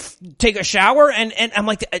wife take a shower? And I'm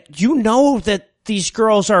like, that these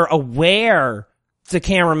girls are aware the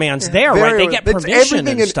cameraman's there, right? They get permission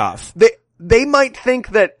and stuff. They might think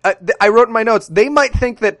that, I wrote in my notes, they might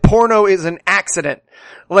think that porno is an accident.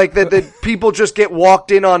 Like that people just get walked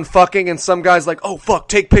in on fucking and some guy's like, oh fuck,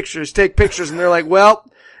 take pictures. And they're like, well,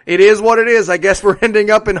 it is what it is. I guess we're ending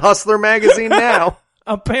up in Hustler magazine now.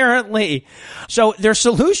 Apparently. So their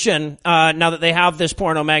solution, now that they have this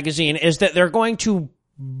porno magazine, is that they're going to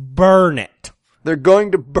burn it. They're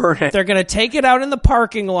going to burn it. They're going to take it out in the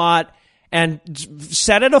parking lot and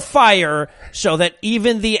set it afire so that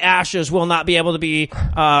even the ashes will not be able to be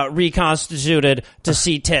reconstituted to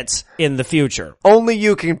see tits in the future. Only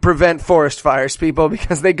you can prevent forest fires, people,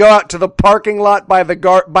 because they go out to the parking lot by the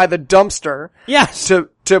dumpster. Yes.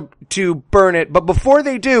 To burn it. But before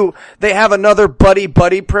they do, they have another buddy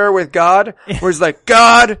prayer with God, where he's like,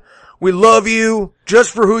 God, we love you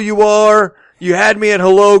just for who you are. You had me at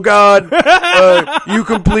hello, God. You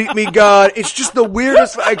complete me, God. It's just the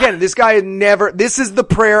weirdest. Again, this is the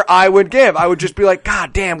prayer I would give. I would just be like,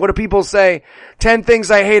 God damn, what do people say? 10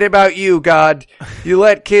 things I hate about you, God. You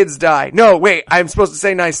let kids die. No, wait, I'm supposed to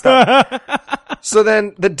say nice stuff. So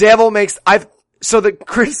then the devil so that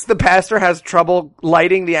Chris, the pastor, has trouble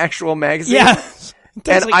lighting the actual magazine. Yeah.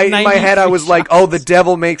 And like in my head, I was like, oh, the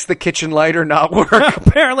devil makes the kitchen lighter not work.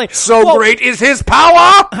 Apparently. So great is his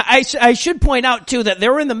power! I should point out, too, that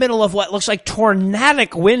they're in the middle of what looks like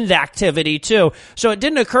tornadic wind activity, too. So it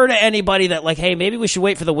didn't occur to anybody that, like, hey, maybe we should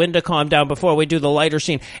wait for the wind to calm down before we do the lighter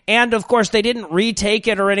scene. And, of course, they didn't retake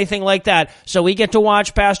it or anything like that. So we get to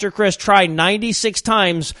watch Pastor Chris try 96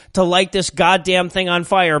 times to light this goddamn thing on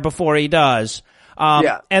fire before he does.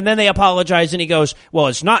 And then they apologize, and he goes, well,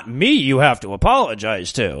 it's not me you have to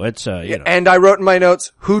apologize to. It's, you know. And I wrote in my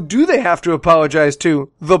notes, who do they have to apologize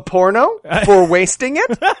to? The porno? For wasting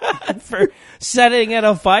it? For setting it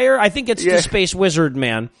afire? I think it's the Space Wizard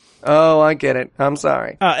Man. Oh, I get it. I'm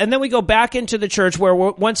sorry. And then we go back into the church where,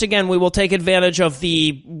 once again, we will take advantage of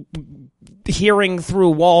the hearing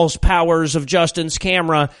through walls powers of Justin's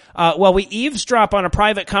camera while we eavesdrop on a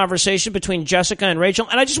private conversation between Jessica and Rachel.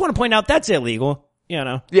 And I just want to point out, that's illegal. You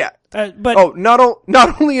know. Yeah. But not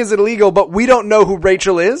only is it illegal, but we don't know who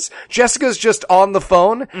Rachel is. Jessica's just on the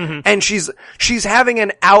phone, and she's having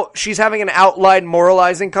an outline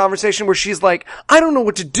moralizing conversation where she's like, I don't know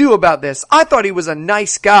what to do about this. I thought he was a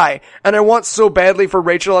nice guy, and I want so badly for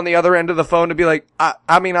Rachel on the other end of the phone to be like,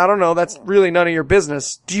 I mean, I don't know. That's really none of your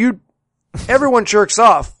business. Everyone jerks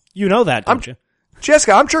off. You know that, don't you?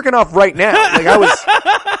 Jessica, I'm jerking off right now. Like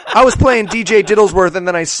I was playing DJ Diddlesworth, and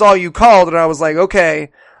then I saw you called, and I was like,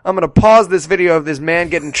 okay, I'm gonna pause this video of this man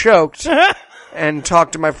getting choked and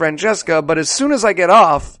talk to my friend Jessica, but as soon as I get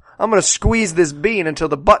off, I'm gonna squeeze this bean until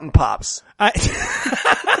the button pops.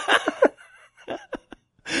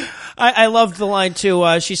 I loved the line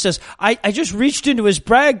too. She says, I just reached into his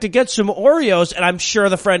bag to get some Oreos, and I'm sure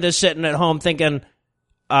the friend is sitting at home thinking,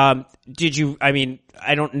 I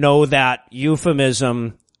don't know that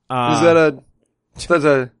euphemism. That's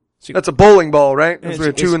a bowling ball, right? That's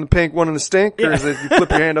where 2 in the pink, 1 in the stink? Or is it you flip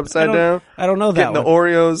your hand upside down? I don't know that Getting the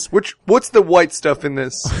Oreos. What's the white stuff in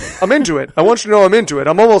this? I'm into it. I want you to know I'm into it.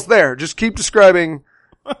 I'm almost there. Just keep describing.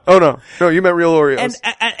 Oh no, you meant real Oreos.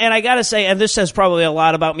 And I gotta say, and this says probably a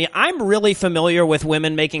lot about me, I'm really familiar with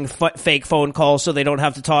women making fake phone calls so they don't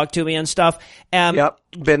have to talk to me and stuff. Yep,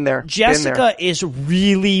 been there. Jessica is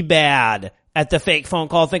really bad at the fake phone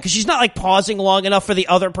call thing, because she's not like pausing long enough for the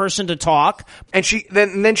other person to talk. And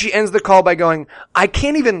then she ends the call by going, I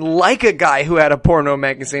can't even like a guy who had a porno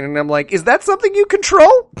magazine. And I'm like, is that something you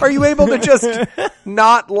control? Are you able to just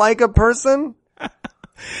not like a person?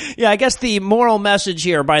 Yeah, I guess the moral message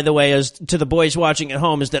here, by the way, is to the boys watching at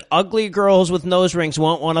home, is that ugly girls with nose rings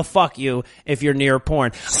won't want to fuck you if you're near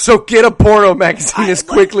porn. So get a porno magazine as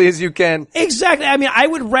quickly as you can. Exactly. I mean, I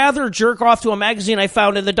would rather jerk off to a magazine I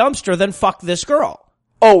found in the dumpster than fuck this girl.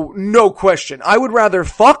 Oh, no question. I would rather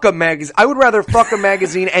fuck a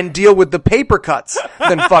magazine and deal with the paper cuts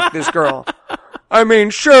than fuck this girl. I mean,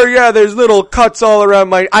 sure, yeah, there's little cuts all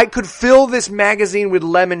around I could fill this magazine with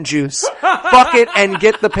lemon juice, fuck it, and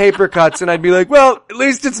get the paper cuts, and I'd be like, well, at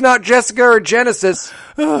least it's not Jessica or Genesis.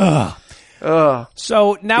 So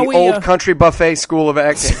now the old country buffet school of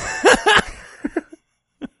acting.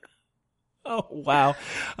 Oh, wow.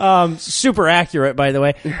 Super accurate, by the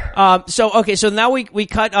way. So now we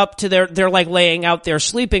cut up to they're like laying out their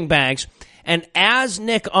sleeping bags, and as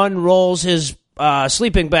Nick unrolls his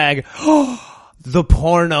sleeping bag, the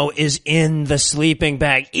porno is in the sleeping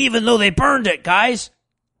bag, even though they burned it, guys.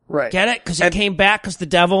 Right. Get it? Because it came back because the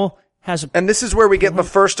devil has And this is where we get the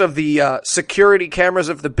first of the security cameras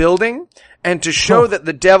of the building, and to show that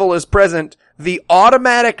the devil is present, the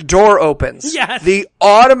automatic door opens. Yes. The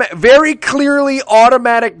very clearly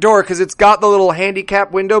automatic door, because it's got the little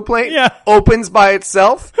handicap window plate, opens by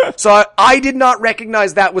itself. So I did not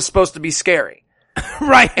recognize that was supposed to be scary.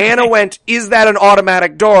 Right. Anna went, is that an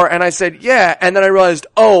automatic door? And I said, yeah. And then I realized,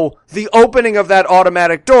 oh, the opening of that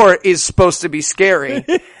automatic door is supposed to be scary.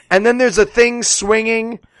 And then there's a thing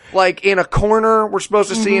swinging, like in a corner we're supposed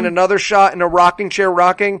to see in another shot in a rocking chair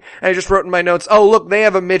rocking. And I just wrote in my notes, oh, look, they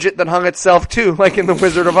have a midget that hung itself too, like in The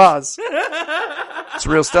Wizard of Oz. It's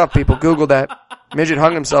real stuff, people. Google that. Midget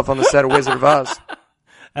hung himself on the set of Wizard of Oz.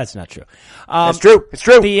 That's not true. It's true. It's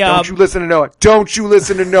true. Don't you listen to Noah. Don't you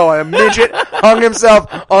listen to Noah. A midget hung himself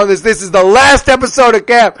on this. This is the last episode of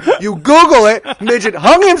Camp. You Google it. Midget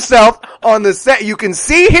hung himself on the set. You can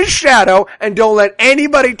see his shadow, and don't let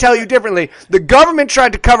anybody tell you differently. The government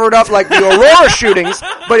tried to cover it up like the Aurora shootings,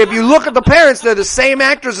 but if you look at the parents, they're the same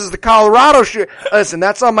actors as the Colorado shootings. Listen,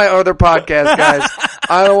 that's on my other podcast, guys.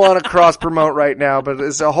 I don't want to cross promote right now, but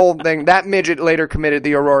it's a whole thing. That midget later committed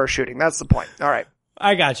the Aurora shooting. That's the point. All right.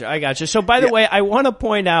 I gotcha. So by the way, I want to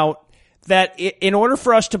point out that in order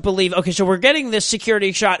for us to believe, okay, so we're getting this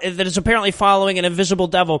security shot that is apparently following an invisible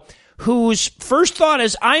devil. whose first thought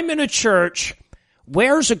is, I'm in a church.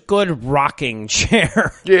 Where's a good rocking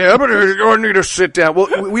chair? Yeah, but I need to sit down.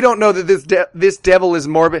 Well, we don't know that this devil is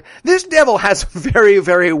morbid. This devil has very,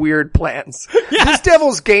 very weird plans. Yeah. This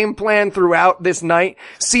devil's game plan throughout this night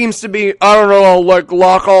seems to be, I don't know, I'll like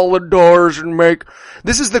lock all the doors and make...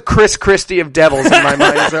 This is the Chris Christie of devils in my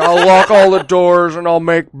mind. He's like, I'll lock all the doors and I'll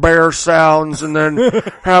make bear sounds and then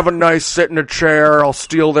have a nice sit in a chair. I'll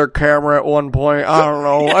steal their camera at one point. I don't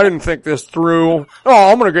know. I didn't think this through.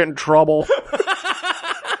 Oh, I'm gonna get in trouble.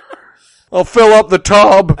 I'll fill up the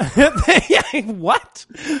tub. What?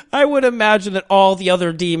 I would imagine that all the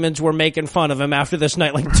other demons were making fun of him after this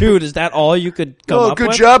night. Like, dude, is that all you could come up with? Oh,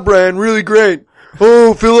 good job, Brian. Really great.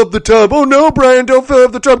 Oh, fill up the tub. Oh, no, Brian, don't fill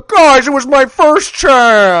up the tub. Guys, it was my first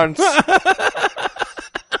chance. What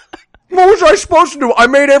was I supposed to do? I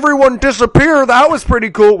made everyone disappear. That was pretty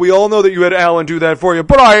cool. We all know that you had Alan do that for you,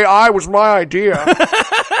 but I was my idea.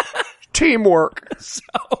 Teamwork. So...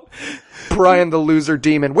 Brian the Loser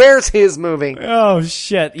Demon. Where's his movie? Oh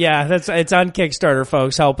shit! Yeah, it's on Kickstarter,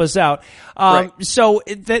 folks. Help us out. Right. So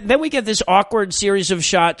then we get this awkward series of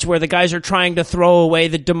shots where the guys are trying to throw away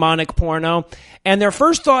the demonic porno, and their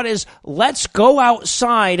first thought is, "Let's go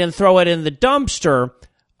outside and throw it in the dumpster,"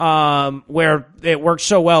 where it worked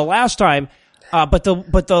so well last time. But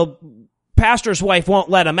the pastor's wife won't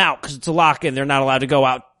let them out because it's a lock-in. They're not allowed to go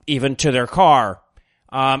out even to their car.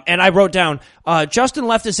 And I wrote down, Justin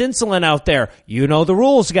left his insulin out there. You know the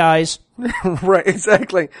rules, guys. Right,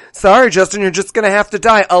 exactly. Sorry, Justin, you're just gonna have to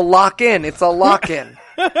die. A lock-in. It's a lock-in.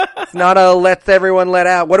 It's not a let's everyone let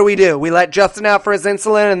out. What do? We let Justin out for his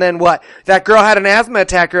insulin, and then what? That girl had an asthma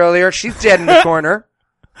attack earlier. She's dead in the corner.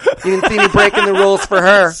 You didn't see me breaking the rules for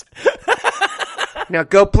her. Now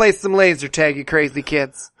go play some laser tag, you crazy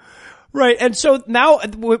kids. Right, and so now,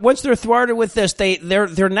 once they're thwarted with this,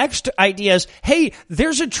 their next idea is, hey,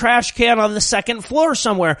 there's a trash can on the second floor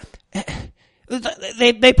somewhere.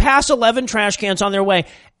 They pass 11 trash cans on their way,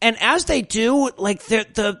 and as they do, like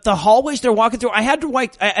the hallways they're walking through, I had to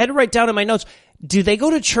write down in my notes, do they go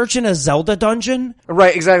to church in a Zelda dungeon?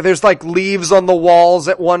 Right, exactly. There's like leaves on the walls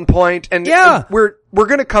at one point, and yeah, we're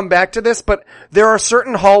gonna come back to this, but there are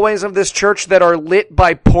certain hallways of this church that are lit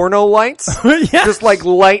by porno lights. Yes. Just like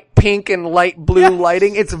light pink and light blue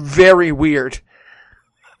lighting. It's very weird.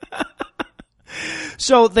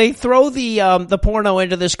 So they throw the porno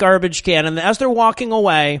into this garbage can, and as they're walking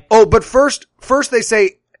away... Oh, but first they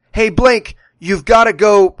say, hey, Blake, you've gotta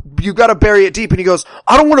bury it deep. And he goes,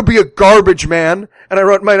 I don't want to be a garbage man. And I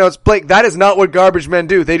wrote in my notes, Blake, that is not what garbage men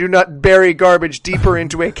do. They do not bury garbage deeper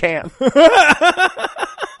into a can.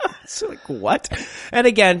 It's like, what? And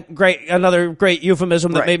again, another great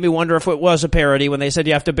euphemism that made me wonder if it was a parody when they said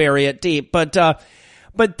you have to bury it deep. But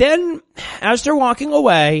then, as they're walking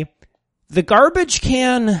away, the garbage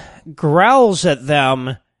can growls at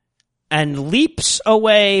them and leaps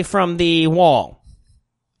away from the wall.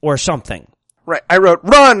 Or something. Right. I wrote,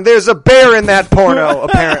 run! There's a bear in that porno,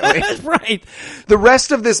 apparently. Right. The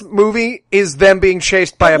rest of this movie is them being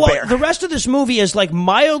chased by a bear. The rest of this movie is like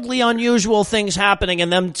mildly unusual things happening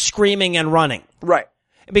and them screaming and running. Right.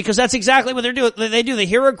 Because that's exactly what they're doing. They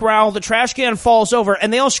hear a growl, the trash can falls over,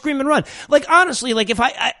 and they all scream and run. Like, honestly, like,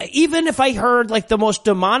 even if I heard, like, the most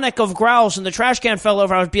demonic of growls and the trash can fell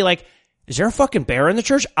over, I would be like, is there a fucking bear in the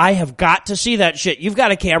church? I have got to see that shit. You've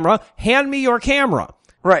got a camera. Hand me your camera.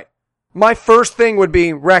 Right. My first thing would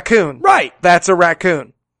be raccoon. Right. That's a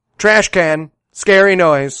raccoon. Trash can, scary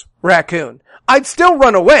noise, raccoon. I'd still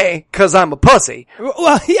run away, 'cause I'm a pussy.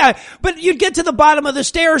 Well, yeah, but you'd get to the bottom of the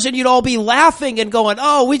stairs and you'd all be laughing and going,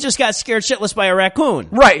 oh, we just got scared shitless by a raccoon.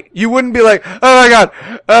 Right. You wouldn't be like, oh my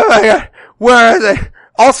god, where are they?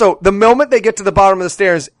 Also, the moment they get to the bottom of the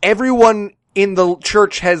stairs, everyone in the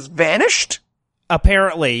church has vanished.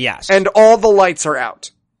 Apparently, yes. And all the lights are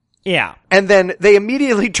out. Yeah. And then they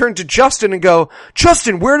immediately turn to Justin and go,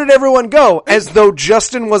 Justin, where did everyone go? As though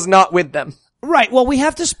Justin was not with them. Right. Well, we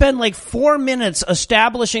have to spend like 4 minutes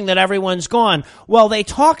establishing that everyone's gone. Well, they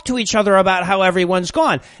talk to each other about how everyone's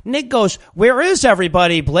gone. Nick goes, where is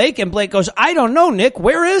everybody, Blake? And Blake goes, I don't know, Nick.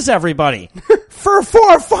 Where is everybody? For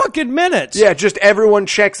 4 fucking minutes. Yeah, just everyone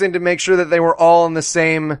checks in to make sure that they were all in the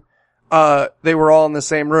same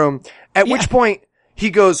room. At which point, he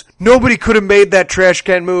goes, nobody could have made that trash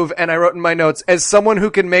can move. And I wrote in my notes, as someone who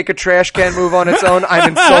can make a trash can move on its own, I'm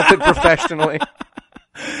insulted professionally.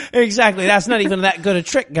 Exactly. That's not even that good a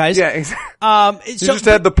trick, guys. Yeah, exactly. You just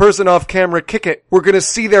had the person off camera kick it. We're going to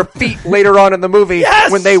see their feet later on in the movie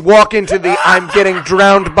when they walk into the I'm getting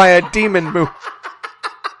drowned by a demon move.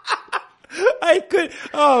 I could.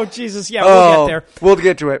 Oh, Jesus. Yeah, we'll get there. We'll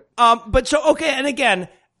get to it. But so, okay. And again,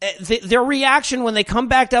 their reaction when they come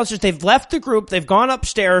back downstairs, they've left the group, they've gone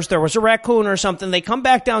upstairs, there was a raccoon or something, they come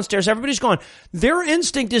back downstairs, everybody's gone. Their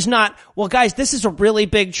instinct is not, well, guys, this is a really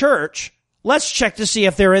big church. Let's check to see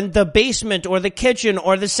if they're in the basement or the kitchen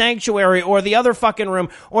or the sanctuary or the other fucking room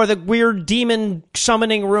or the weird demon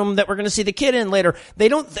summoning room that we're going to see the kid in later. They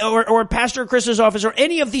don't, or Pastor Chris's office or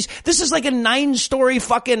any of these. This is like a 9-story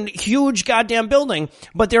fucking huge goddamn building.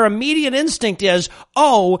 But their immediate instinct is,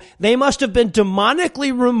 oh, they must have been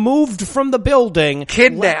demonically removed from the building.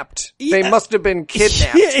 Kidnapped. They must have been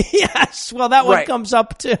kidnapped. Yes. Well, that one comes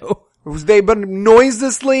up too. They've been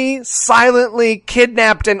noiselessly, silently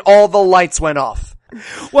kidnapped and all the lights went off.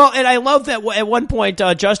 Well, and I love that at one point,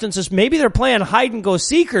 Justin says maybe they're playing hide and go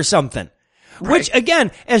seek or something. Right. Which, again,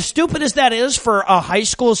 as stupid as that is for a high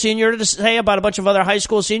school senior to say about a bunch of other high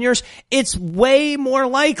school seniors, it's way more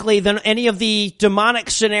likely than any of the demonic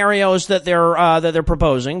scenarios that they're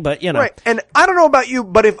proposing, but you know. Right. And I don't know about you,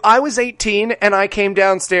 but if I was 18 and I came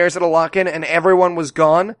downstairs at a lock-in and everyone was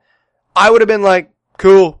gone, I would have been like,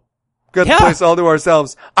 cool. Got the place all to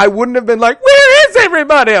ourselves. I wouldn't have been like, where is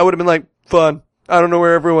everybody? I would have been like, fun. I don't know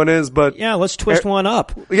where everyone is, but... Yeah, let's twist one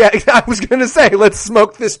up. Yeah, I was gonna say, let's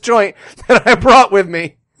smoke this joint that I brought with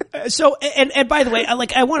me. So, and by the way,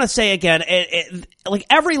 I want to say again, like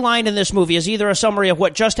every line in this movie is either a summary of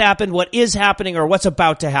what just happened, what is happening, or what's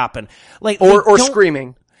about to happen. Like, or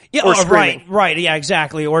screaming. Yeah, or screaming. Right, yeah,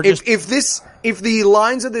 exactly. Or just... If the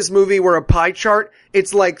lines of this movie were a pie chart,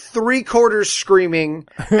 it's like 3/4 screaming,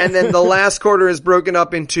 and then the last quarter is broken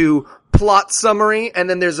up into plot summary, and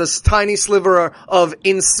then there's a tiny sliver of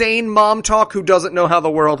insane mom talk who doesn't know how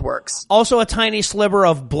the world works. Also a tiny sliver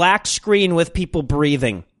of black screen with people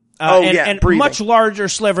breathing. And breathing. Much larger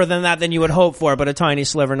sliver than that than you would hope for, but a tiny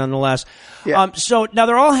sliver nonetheless. Yeah. So now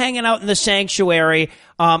they're all hanging out in the sanctuary,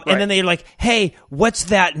 and then they're like, hey, what's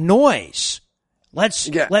that noise? Let's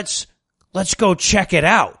go check it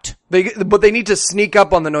out. But they need to sneak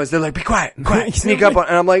up on the noise. They're like, be quiet, sneak up on,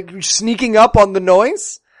 and I'm like, sneaking up on the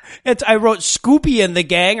noise? I wrote Scoopy and the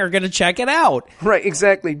gang are gonna check it out. Right,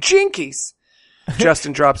 exactly. Jinkies.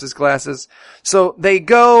 Justin drops his glasses. So they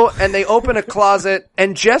go and they open a closet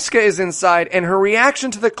and Jessica is inside and her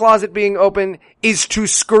reaction to the closet being open is to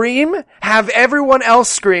scream, have everyone else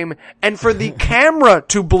scream, and for the camera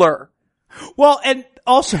to blur. Well, and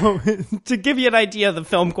also, to give you an idea of the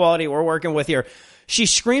film quality we're working with here, she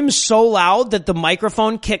screams so loud that the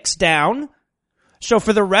microphone kicks down. So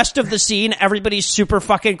for the rest of the scene, everybody's super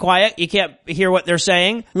fucking quiet. You can't hear what they're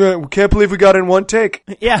saying. Yeah, we can't believe we got in one take.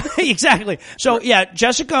 Yeah, exactly. So yeah,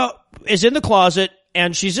 Jessica is in the closet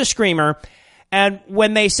and she's a screamer. And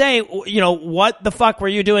when they say, you know, what the fuck were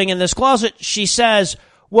you doing in this closet? She says,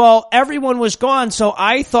 well, everyone was gone, so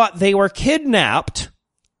I thought they were kidnapped.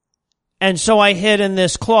 And so I hid in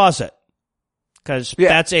this closet. Because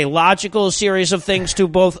that's a logical series of things to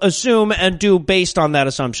both assume and do based on that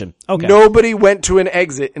assumption. Okay. Nobody went to an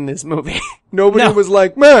exit in this movie. Nobody was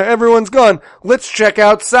like, man, everyone's gone. Let's check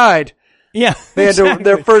outside. Yeah. They had to,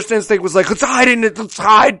 their first instinct was like, let's hide in it. Let's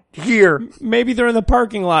hide here. Maybe they're in the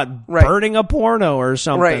parking lot burning a porno or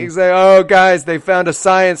something. Right. Exactly. Oh, guys, they found a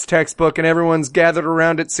science textbook and everyone's gathered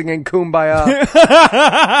around it singing Kumbaya.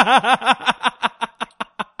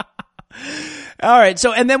 All right,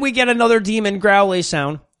 so, and then we get another demon growly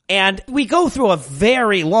sound, and we go through a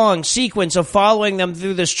very long sequence of following them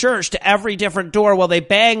through this church to every different door while they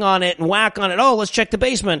bang on it and whack on it. Oh, let's check the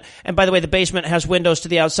basement. And by the way, the basement has windows to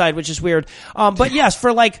the outside, which is weird. But yes,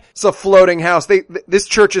 for like... It's a floating house. This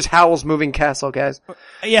church is Howl's Moving Castle, guys.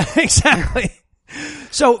 Yeah, exactly.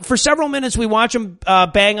 So for several minutes, we watch them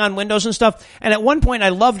bang on windows and stuff, and at one point, I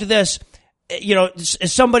loved this. You know,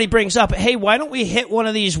 somebody brings up, hey, why don't we hit one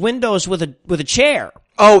of these windows with a chair?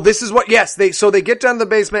 Oh, this is what, yes, so they get down to the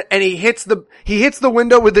basement and he hits the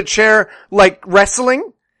window with the chair like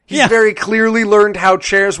wrestling. He's very clearly learned how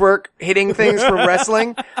chairs work, hitting things from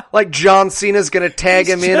wrestling. Like John Cena's gonna tag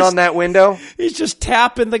him in on that window. He's just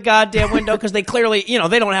tapping the goddamn window because they clearly, you know,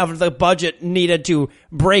 they don't have the budget needed to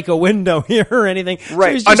break a window here or anything.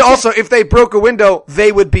 Right. So and also, if they broke a window,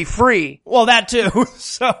 they would be free. Well, that too.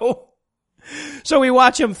 So we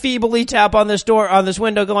watch him feebly tap on this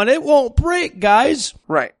window going, it won't break, guys.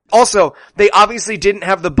 Right. Also, they obviously didn't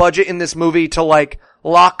have the budget in this movie to like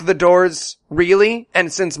lock the doors really.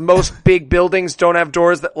 And since most big buildings don't have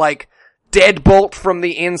doors that like deadbolt from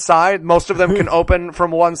the inside, most of them can open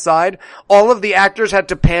from one side. All of the actors had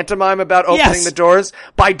to pantomime about opening the doors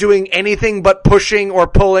by doing anything but pushing or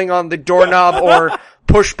pulling on the doorknob or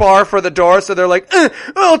push bar for the door. So they're like,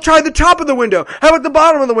 I'll try the top of the window. How about the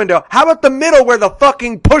bottom of the window? How about the middle where the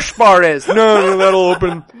fucking push bar is? No, that'll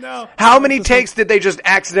open. No. How many takes did they just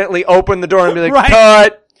accidentally open the door and be like,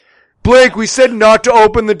 cut? Blake, we said not to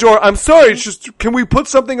open the door. I'm sorry, it's just, can we put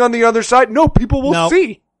something on the other side? No, people will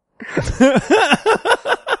see.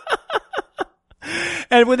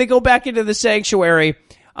 And when they go back into the sanctuary,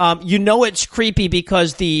 you know it's creepy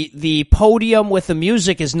because the podium with the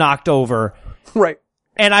music is knocked over. Right.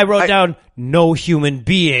 And I wrote down, no human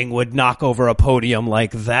being would knock over a podium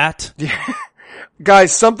like that.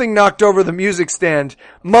 Guys, something knocked over the music stand.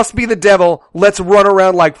 Must be the devil. Let's run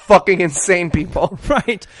around like fucking insane people.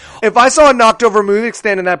 Right. If I saw a knocked over music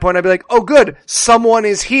stand at that point, I'd be like, oh good, someone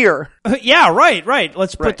is here. Yeah, right.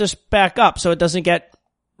 Let's put this back up so it doesn't get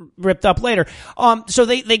ripped up later. So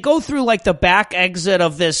they go through like the back exit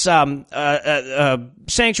of this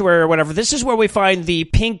sanctuary or whatever. This is where we find the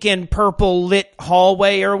pink and purple lit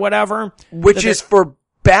hallway or whatever. Which is for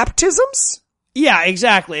baptisms? Yeah,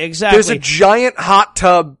 exactly. There's a giant hot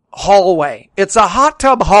tub hallway. It's a hot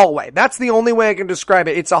tub hallway. That's the only way I can describe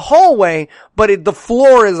it. It's a hallway, but the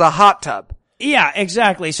floor is a hot tub. Yeah,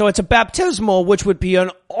 exactly. So it's a baptismal, which would be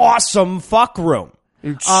an awesome fuck room.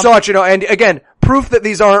 And again, proof that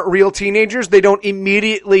these aren't real teenagers. They don't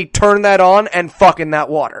immediately turn that on and fuck in that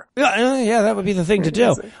water. Yeah, that would be the thing to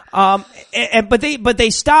do. But they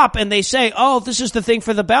stop and they say, "Oh, this is the thing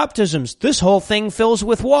for the baptisms. This whole thing fills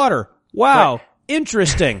with water." Wow, right.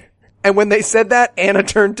 Interesting. And when they said that, Anna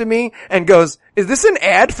turned to me and goes, "Is this an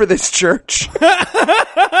ad for this church?"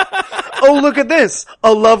 Oh, look at this.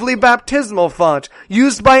 A lovely baptismal font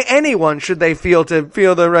used by anyone should they feel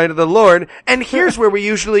the right of the Lord. And here's where we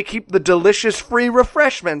usually keep the delicious free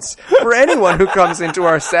refreshments for anyone who comes into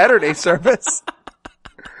our Saturday service.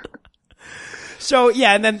 So,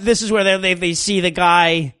 yeah, and then this is where they see the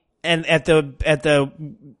guy and at the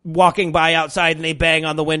walking by outside and they bang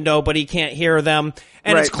on the window, but he can't hear them.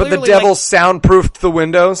 And right, it's clearly but the devil soundproofed the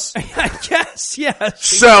windows. Yes.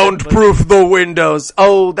 Soundproof the windows.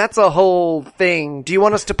 Oh, that's a whole thing. Do you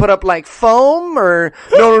want us to put up like foam or?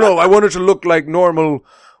 No. I want it to look like normal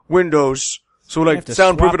windows. So like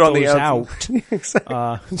soundproof it on the outside. Exactly.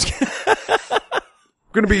 I'm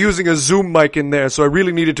going to be using a Zoom mic in there, so I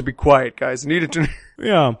really need it to be quiet, guys.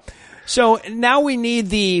 Yeah. So now we need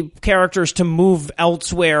the characters to move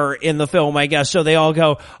elsewhere in the film, I guess. So they all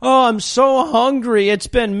go, "Oh, I'm so hungry. It's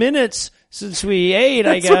been minutes since we ate,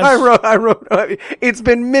 I guess." What I wrote, it's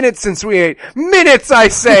been minutes since we ate. Minutes, I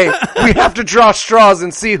say. We have to draw straws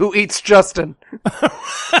and see who eats Justin.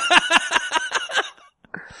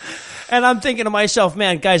 And I'm thinking to myself,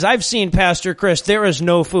 man, guys, I've seen Pastor Chris. There is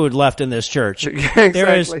no food left in this church.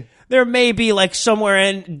 Exactly. There may be like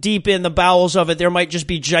somewhere deep in the bowels of it, there might just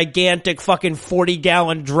be gigantic fucking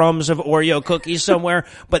 40-gallon drums of Oreo cookies somewhere,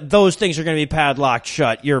 but those things are going to be padlocked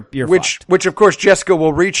shut. You're fucked. Which of course Jessica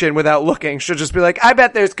will reach in without looking. She'll just be like, "I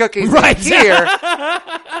bet there's cookies right here."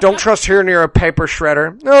 Don't trust her near a paper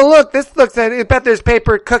shredder. "Oh, look, this looks like, I bet there's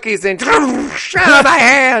paper cookies in." Shut out my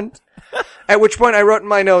hand. At which point I wrote in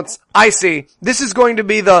my notes, "I see. This is going to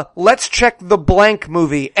be the let's check the blank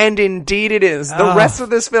movie." And indeed it is. The rest of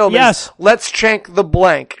this film is let's check the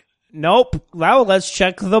blank. Nope. Well, let's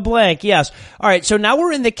check the blank. Yes. All right. So now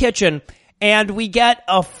we're in the kitchen and we get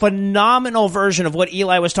a phenomenal version of what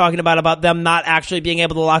Eli was talking about them not actually being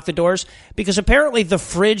able to lock the doors, because apparently the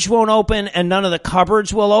fridge won't open and none of the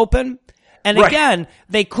cupboards will open. And again,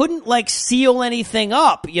 they couldn't like seal anything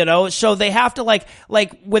up, so they have to like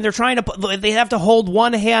when they're trying to, they have to hold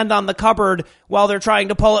one hand on the cupboard while they're trying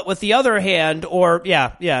to pull it with the other hand, or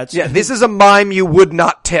this is a mime you would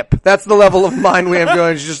not tip. That's the level of mime we have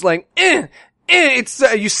going. It's just like, it's,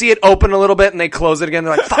 you see it open a little bit and they close it again.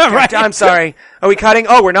 They're like, "Fuck, right. I'm sorry. Are we cutting?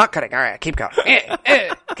 Oh, we're not cutting. All right, keep going.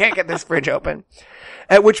 Can't get this fridge open."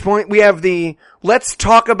 At which point we have the let's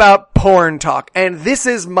talk about porn talk. And this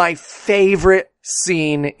is my favorite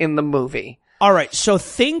scene in the movie. All right. So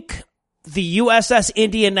think the USS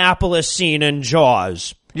Indianapolis scene in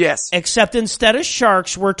Jaws. Yes. Except instead of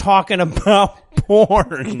sharks, we're talking about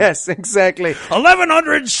porn. Yes, exactly.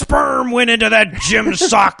 1,100 sperm went into that gym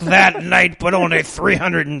sock that night, but only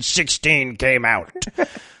 316 came out.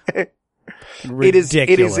 Ridiculous.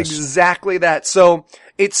 It is exactly that. So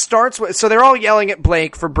it starts with, so they're all yelling at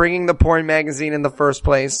Blake for bringing the porn magazine in the first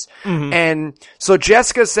place. Mm-hmm. And so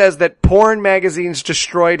Jessica says that porn magazines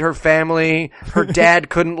destroyed her family. Her dad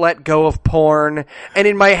couldn't let go of porn. And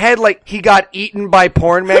in my head, like, he got eaten by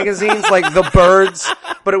porn magazines, like The Birds,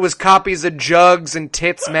 but it was copies of Jugs and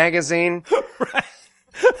Tits magazine. Right.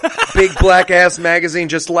 Big black ass magazine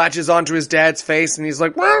just latches onto his dad's face and he's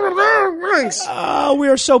like, "Oh, we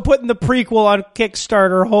are so putting the prequel on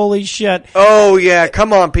Kickstarter. Holy shit." Oh yeah,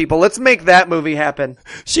 come on people. Let's make that movie happen.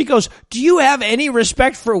 She goes, "Do you have any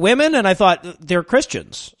respect for women?" And I thought, they're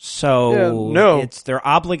Christians. So no. They're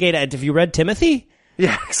obligated. Have you read Timothy?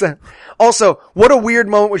 Yeah, exactly. Also, what a weird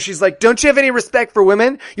moment where she's like, don't you have any respect for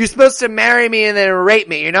women? You're supposed to marry me and then rape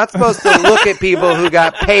me. You're not supposed to look at people who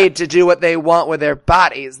got paid to do what they want with their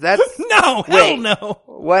bodies. That's... No, hell no.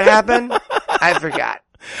 What happened? I forgot.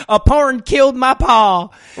 A porn killed my pa.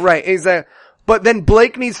 Right, exactly. But then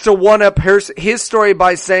Blake needs to one-up his story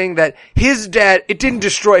by saying that his dad, it didn't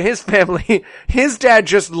destroy his family. His dad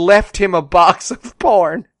just left him a box of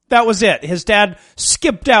porn. That was it. His dad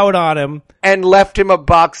skipped out on him. And left him a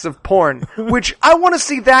box of porn. Which, I want to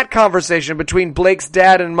see that conversation between Blake's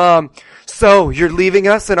dad and mom. So, you're leaving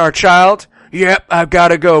us and our child? Yep, I've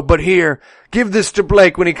gotta go, but here, give this to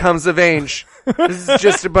Blake when he comes of age. This is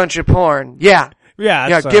just a bunch of porn. Yeah.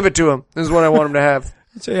 Yeah, give it to him. This is what I want him to have.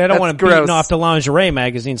 So I don't want him beating off the lingerie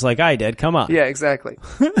magazines like I did. Come on. Yeah, exactly.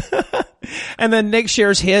 And then Nick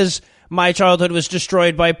shares his My Childhood Was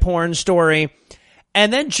Destroyed by Porn story.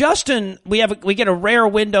 And then Justin, we get a rare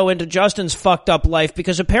window into Justin's fucked up life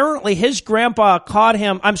because apparently his grandpa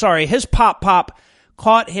his pop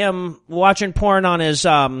caught him watching porn on his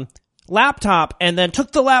laptop and then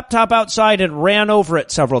took the laptop outside and ran over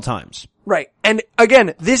it several times. Right. And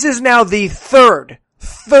again, this is now the third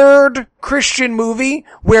Christian movie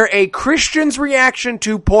where a Christian's reaction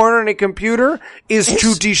to porn on a computer is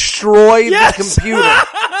to destroy the computer.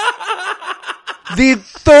 The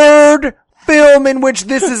third film in which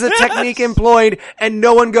this is a technique employed and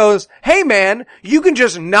no one goes, hey man, you can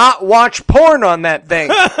just not watch porn on that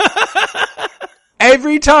thing.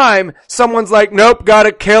 Every time someone's like, nope,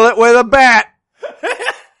 gotta kill it with a bat.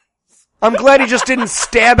 I'm glad he just didn't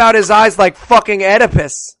stab out his eyes like fucking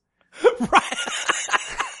Oedipus. Right.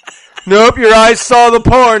 Nope, your eyes saw the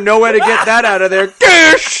porn. No way to get that out of there.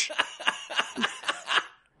 Gish!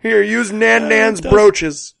 Here, use Nan's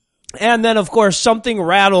brooches. And then, of course, something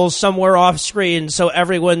rattles somewhere off screen, so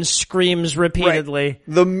everyone screams repeatedly.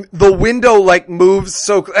 Right. The window, like, moves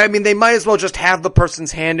so... I mean, they might as well just have the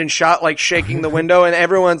person's hand in shot, like, shaking the window, and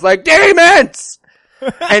everyone's like, demons!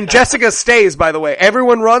 And Jessica stays, by the way.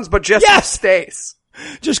 Everyone runs, but Jessica stays.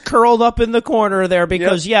 Just curled up in the corner there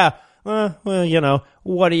because, well, you know,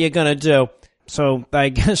 what are you gonna do? So I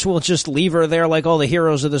guess we'll just leave her there like all the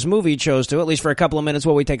heroes of this movie chose to, at least for a couple of minutes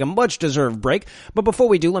while we take a much-deserved break. But before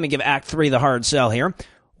we do, let me give Act 3 the hard sell here.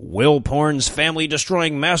 Will porn's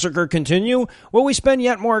family-destroying massacre continue? Will we spend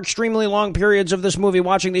yet more extremely long periods of this movie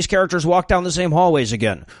watching these characters walk down the same hallways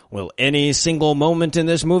again? Will any single moment in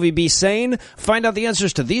this movie be sane? Find out the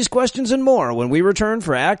answers to these questions and more when we return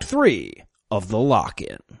for Act 3 of The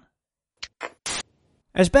Lock-In.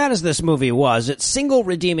 As bad as this movie was, its single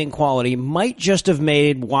redeeming quality might just have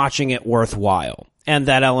made watching it worthwhile. And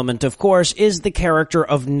that element, of course, is the character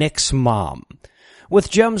of Nick's mom.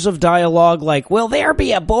 With gems of dialogue like, will there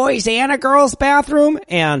be a boys' and a girls' bathroom?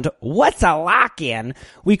 And what's a lock-in?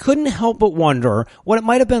 We couldn't help but wonder what it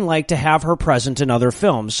might have been like to have her present in other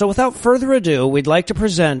films. So without further ado, we'd like to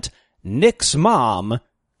present Nick's mom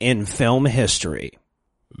in film history.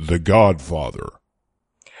 The Godfather.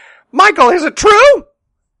 Michael, is it true?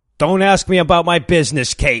 Don't ask me about my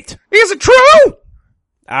business, Kate. Is it true?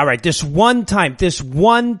 All right, this one time,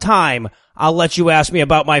 I'll let you ask me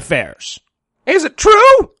about my fares. Is it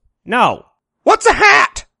true? No. What's a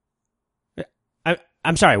hat?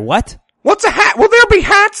 I'm sorry, what? What's a hat? Will there be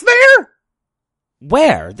hats there?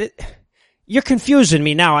 Where? You're confusing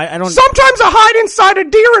me now. I don't... Sometimes I hide inside a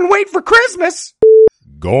deer and wait for Christmas.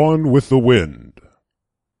 Gone with the Wind.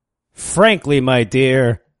 Frankly, my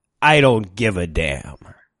dear, I don't give a damn.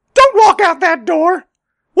 Don't walk out that door.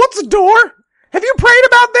 What's a door? Have you prayed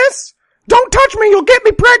about this? Don't touch me, you'll get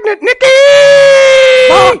me pregnant, Nikki!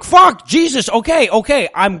 Fuck, Jesus, okay,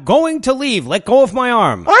 I'm going to leave. Let go of my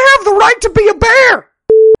arm. I have the right to be a bear!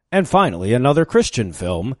 And finally, another Christian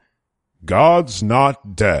film. God's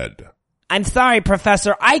Not Dead. I'm sorry,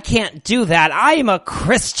 Professor, I can't do that. I'm a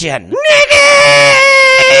Christian. Nikki!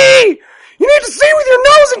 You need to see with your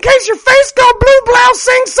nose in case your face go blue blouse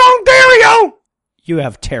sing song Dario! You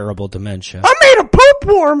have terrible dementia. I'm made of poop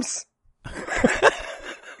worms!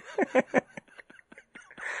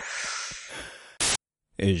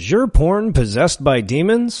 Is your porn possessed by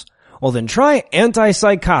demons? Well then try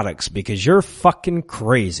antipsychotics because you're fucking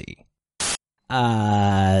crazy.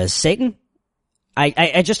 Satan?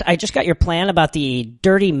 I just got your plan about the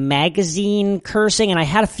dirty magazine cursing and I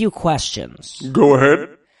had a few questions. Go ahead.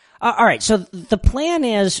 Alright, so the plan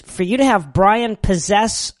is for you to have Brian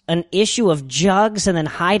possess an issue of Jugs and then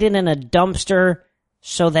hide it in a dumpster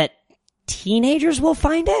so that teenagers will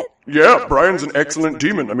find it? Yeah, Brian's an excellent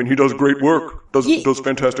demon. I mean, he does great work. Does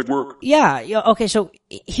fantastic work. Yeah, okay, so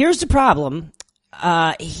here's the problem.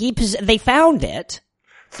 They found it.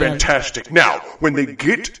 Fantastic. Now, when they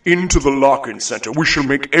get into the lock-in center, we shall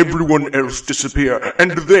make everyone else disappear.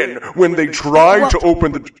 And then, when they try to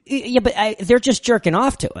open the... Yeah, but they're just jerking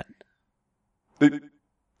off to it. They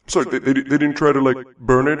didn't try to, like,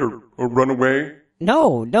 burn it or run away?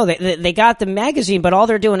 No, they got the magazine, but all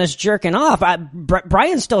they're doing is jerking off.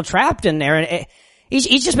 Brian's still trapped in there, and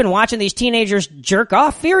he's just been watching these teenagers jerk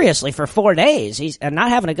off furiously for 4 days. He's not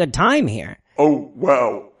having a good time here. Oh,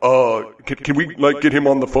 wow. Can we, like, get him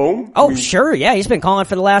on the phone? Oh, sure, yeah. He's been calling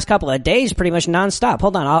for the last couple of days pretty much nonstop.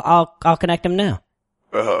 Hold on, I'll connect him now.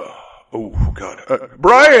 Oh, God.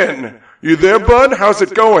 Brian! You there, bud? How's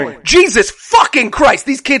it going? Jesus fucking Christ,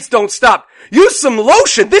 these kids don't stop. Use some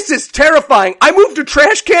lotion. This is terrifying. I moved a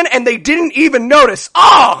trash can and they didn't even notice.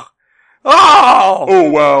 Oh,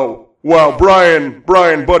 wow. Wow, Brian,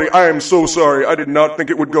 buddy, I am so sorry. I did not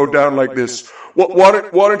think it would go down like this. Why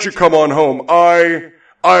don't you come on home? I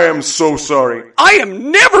am so sorry. I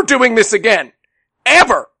am never doing this again.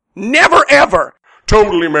 Ever. Never, ever.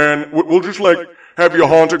 Totally, man. We'll just, like, have you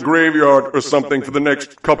haunt a graveyard or something for the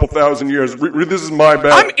next couple thousand years. This is my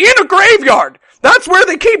bad. I'm in a graveyard. That's where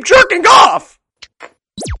they keep jerking off.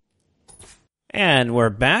 And we're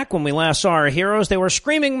back. When we last saw our heroes, they were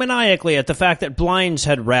screaming maniacally at the fact that blinds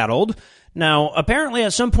had rattled. Now, apparently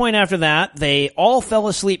at some point after that, they all fell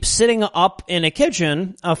asleep sitting up in a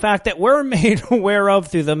kitchen, a fact that we're made aware of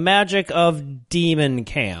through the magic of Demon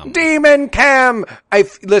Cam. Demon Cam!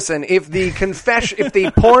 Listen, if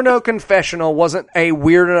the porno confessional wasn't a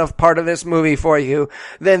weird enough part of this movie for you,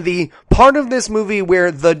 then the part of this movie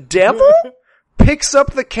where the devil picks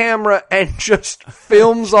up the camera and just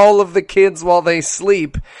films all of the kids while they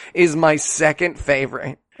sleep is my second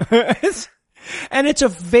favorite. And it's a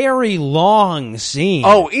very long scene.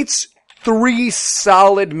 Oh, it's 3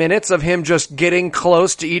 solid minutes of him just getting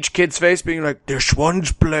close to each kid's face, being like, this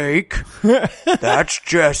one's Blake. That's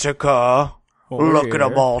Jessica. Look at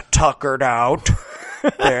them all tuckered out.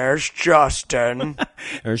 There's Justin.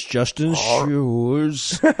 There's Justin's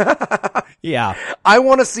shoes. Yeah. I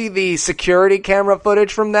want to see the security camera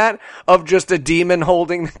footage from that of just a demon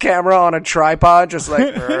holding the camera on a tripod, just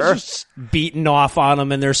like, just beating off on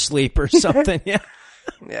them in their sleep or something. Yeah.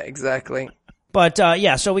 Yeah, exactly. But,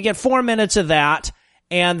 so we get 4 minutes of that,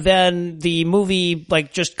 and then the movie,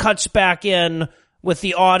 like, just cuts back in with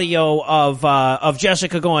the audio of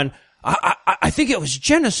Jessica going, I think it was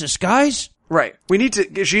Genesis, guys. Right. We need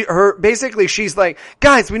to, basically she's like,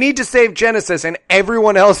 guys, we need to save Genesis, and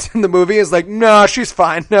everyone else in the movie is like, no, she's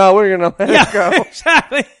fine. No, we're gonna let her go.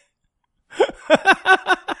 Exactly.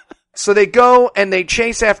 So they go and they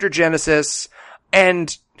chase after Genesis,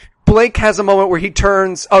 and Blake has a moment where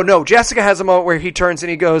Jessica has a moment where he turns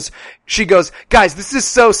and she goes, guys, this is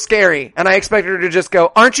so scary. And I expected her to just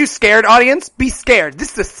go, aren't you scared, audience? Be scared.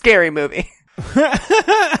 This is a scary movie.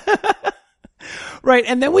 Right,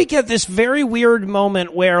 and then we get this very weird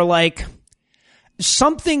moment where, like,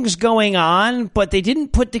 something's going on, but they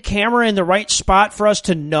didn't put the camera in the right spot for us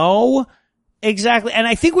to know exactly. And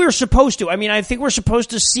I think we were supposed to. I mean, I think we're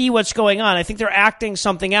supposed to see what's going on. I think they're acting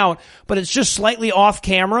something out, but it's just slightly off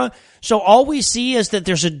camera. So all we see is that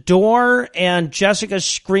there's a door and Jessica's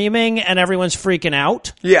screaming and everyone's freaking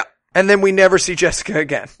out. Yeah. And then we never see Jessica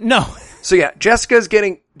again. No. So yeah, Jessica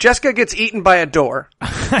gets eaten by a door.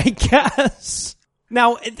 I guess.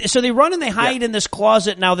 Now, so they run and they hide in this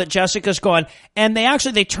closet now that Jessica's gone, and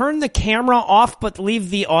they turn the camera off but leave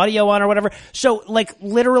the audio on or whatever. So, like,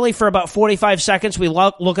 literally for about 45 seconds, we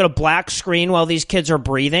look at a black screen while these kids are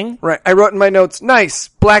breathing. Right. I wrote in my notes, nice,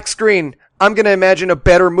 black screen. I'm gonna imagine a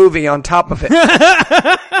better movie on top of it.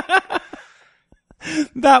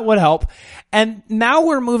 That would help. And now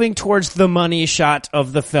we're moving towards the money shot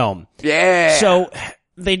of the film. Yeah. So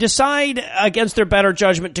they decide against their better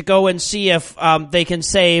judgment to go and see if they can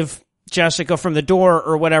save Jessica from the door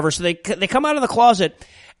or whatever. So they come out of the closet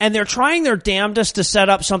and they're trying their damnedest to set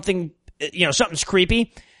up something, something's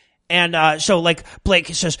creepy. And so like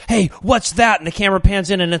Blake says, "Hey, what's that?" And the camera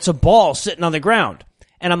pans in and it's a ball sitting on the ground.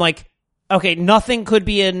 And I'm like, okay, nothing could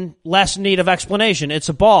be in less need of explanation. It's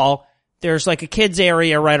a ball. There's like a kids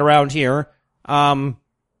area right around here. I'm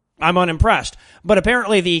unimpressed. But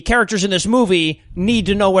apparently the characters in this movie need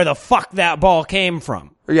to know where the fuck that ball came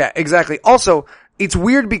from. Yeah, exactly. Also, it's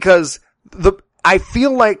weird because I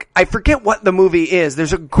feel like, I forget what the movie is.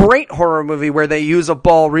 There's a great horror movie where they use a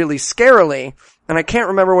ball really scarily, and I can't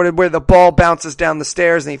remember where the ball bounces down the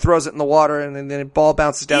stairs and he throws it in the water and then the ball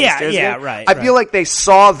bounces down the stairs. Yeah, again. right. I feel like they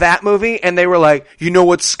saw that movie and they were like, you know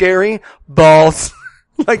what's scary? Balls.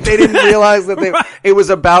 Like they didn't realize that it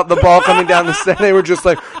was about the ball coming down the stairs. They were just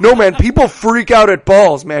like, no man, people freak out at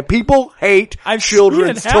balls, man. People hate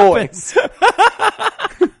children's toys.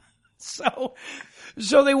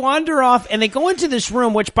 So they wander off and they go into this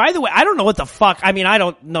room, which, by the way, I don't know what the fuck. I mean, I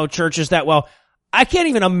don't know churches that well. I can't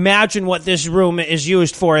even imagine what this room is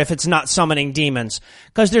used for if it's not summoning demons.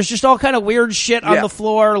 Cause there's just all kind of weird shit on the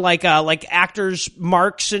floor, like actors'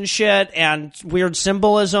 marks and shit and weird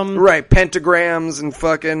symbolism. Right. Pentagrams and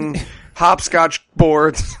fucking hopscotch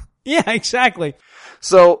boards. Yeah, exactly.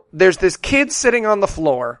 So there's this kid sitting on the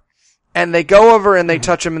floor and they go over and they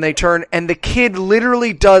touch him and they turn and the kid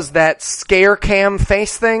literally does that scare cam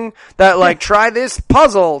face thing that like, try this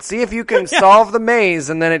puzzle, see if you can solve the maze.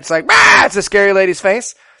 And then it's like, it's a scary lady's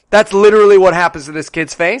face. That's literally what happens to this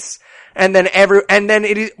kid's face. And then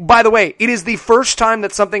it is, by the way, it is the first time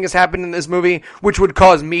that something has happened in this movie which would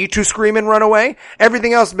cause me to scream and run away.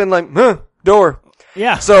 Everything else has been like, door.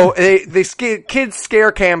 Yeah. So kids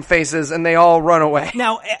scare cam faces and they all run away.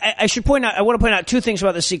 Now, I want to point out two things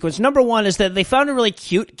about this sequence. Number one is that they found a really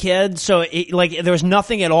cute kid. So there was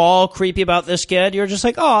nothing at all creepy about this kid. You're just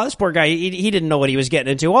like, oh, this poor guy, he didn't know what he was getting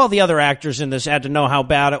into. All the other actors in this had to know how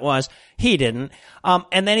bad it was. He didn't.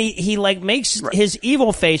 And then he makes his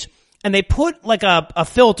evil face. And they put like a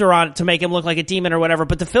filter on it to make him look like a demon or whatever.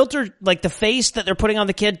 But the filter, like the face that they're putting on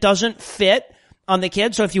the kid doesn't fit on the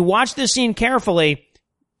kid. So if you watch this scene carefully,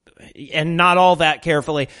 and not all that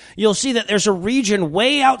carefully, you'll see that there's a region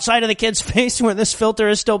way outside of the kid's face where this filter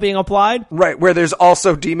is still being applied. Right, where there's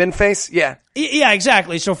also demon face. Yeah. Yeah,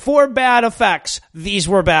 exactly. So for bad effects, these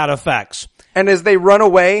were bad effects. And as they run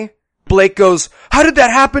away, Blake goes, how did that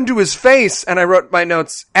happen to his face? And I wrote my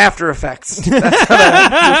notes, After Effects. That's how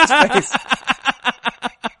that happened to his face.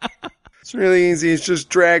 It's really easy. It's just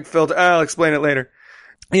drag filter. I'll explain it later.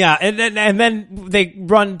 Yeah, and then they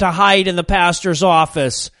run to hide in the pastor's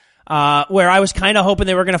office, where I was kind of hoping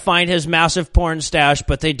they were going to find his massive porn stash,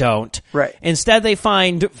 but they don't. Right. Instead, they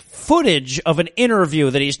find footage of an interview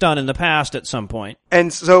that he's done in the past at some point.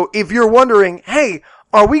 And so if you're wondering, hey,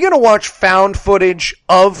 are we going to watch found footage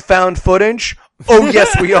of found footage? Oh,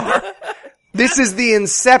 yes, we are. This is the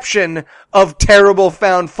inception of terrible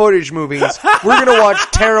found footage movies. We're going to watch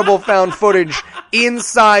terrible found footage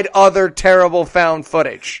inside other terrible found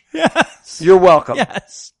footage. Yes. You're welcome.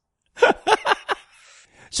 Yes.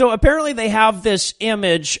 So apparently they have this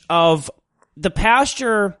image of the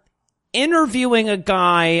pastor interviewing a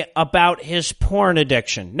guy about his porn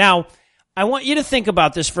addiction. Now, I want you to think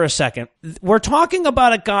about this for a second. We're talking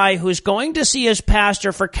about a guy who's going to see his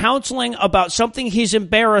pastor for counseling about something he's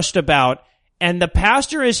embarrassed about, and the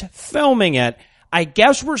pastor is filming it. I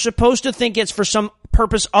guess we're supposed to think it's for some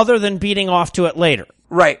purpose other than beating off to it later.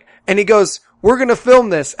 Right. And he goes, we're going to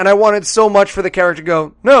film this. And I wanted so much for the character to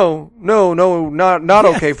go, no, not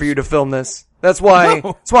okay for you to film this. That's why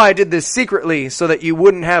I did this secretly, so that you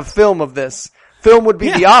wouldn't have film of this. Film would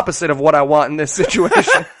be the opposite of what I want in this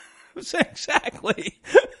situation. Exactly.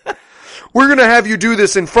 We're going to have you do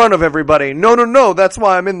this in front of everybody. No. That's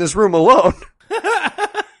why I'm in this room alone.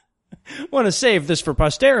 Want to save this for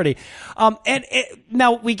posterity.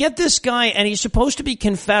 Now we get this guy and he's supposed to be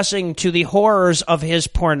confessing to the horrors of his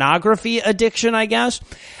pornography addiction, I guess.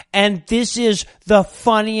 And this is the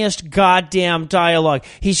funniest goddamn dialogue.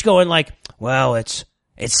 He's going like, well, it's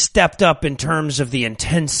stepped up in terms of the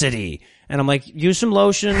intensity. And I'm like, use some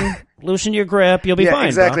lotion, loosen your grip, you'll be fine.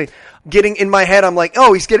 Exactly. Bro. Getting in my head, I'm like,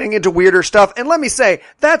 oh, he's getting into weirder stuff. And let me say,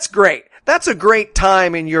 that's great. That's a great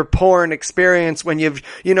time in your porn experience when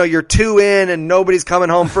you're 2 in and nobody's coming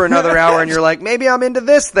home for another hour and you're like, maybe I'm into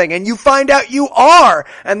this thing, and you find out you are,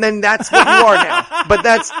 and then that's what you are now. But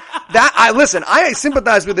I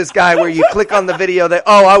sympathize with this guy where you click on the video that,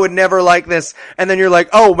 oh, I would never like this, and then you're like,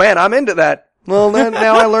 oh man, I'm into that. Well, then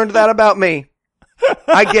now I learned that about me.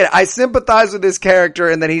 I get it. I sympathize with this character,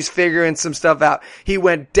 and then he's figuring some stuff out. He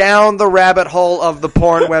went down the rabbit hole of the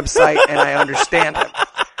porn website, and I understand him.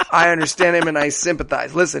 And I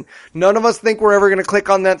sympathize. Listen, none of us think we're ever going to click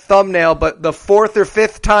on that thumbnail, but the 4th or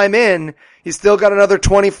 5th time in, you still got another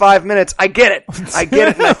 25 minutes. I get it,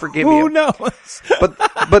 and I forgive you. Who knows?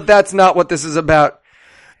 But that's not what this is about.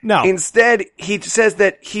 No. Instead, he says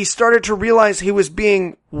that he started to realize he was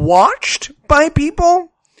being watched by people.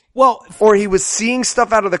 Well, or he was seeing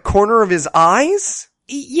stuff out of the corner of his eyes.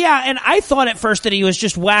 Yeah, and I thought at first that he was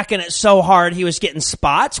just whacking it so hard he was getting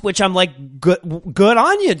spots, which I'm like, good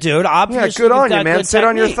on you, dude. Obviously, yeah, good on you, man. Sit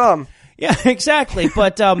on your thumb. Yeah, exactly.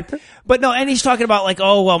 But no, and he's talking about like,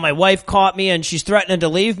 oh, well, my wife caught me and she's threatening to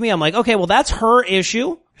leave me. I'm like, okay, well, that's her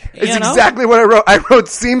issue. It's exactly what I wrote. I wrote,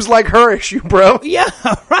 seems like her issue, bro. Yeah,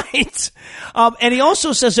 right. And he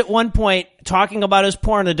also says at one point, talking about his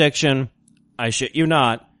porn addiction, I shit you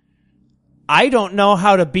not, I don't know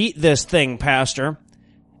how to beat this thing, Pastor.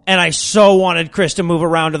 And I so wanted Chris to move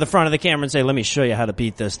around to the front of the camera and say, let me show you how to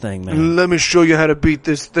beat this thing, man. Let me show you how to beat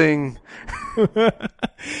this thing.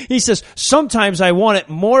 He says, sometimes I want it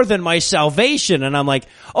more than my salvation. And I'm like,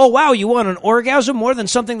 oh, wow, you want an orgasm more than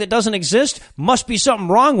something that doesn't exist? Must be something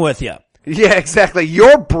wrong with you. Yeah, exactly.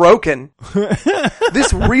 You're broken.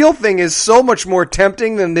 This real thing is so much more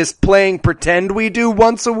tempting than this playing pretend we do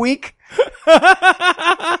once a week.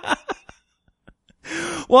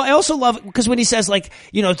 Well, I also love, because when he says, like,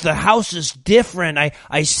 you know, the house is different,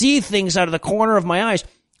 I see things out of the corner of my eyes.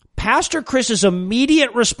 Pastor Chris's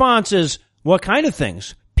immediate response is, what kind of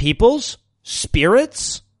things? People's?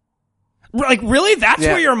 Spirits? Like, really? That's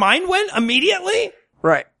where your mind went immediately?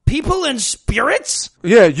 Right. People and spirits?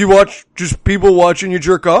 Yeah, you watch just people watching you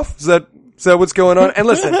jerk off? Is that what's going on? And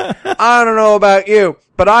listen, I don't know about you,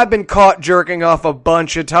 but I've been caught jerking off a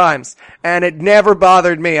bunch of times, and it never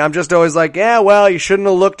bothered me. I'm just always like, yeah, well, you shouldn't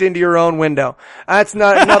have looked into your own window. That's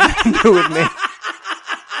nothing to do with me.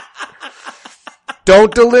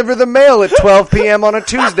 Don't deliver the mail at 12 p.m. on a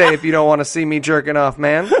Tuesday if you don't want to see me jerking off,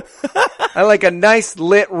 man. I like a nice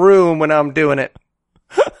lit room when I'm doing it.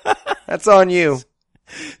 That's on you.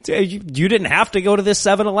 You didn't have to go to this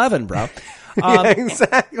 7-Eleven, bro. Yeah,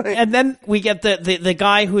 exactly. And then we get the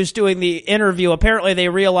guy who's doing the interview. Apparently they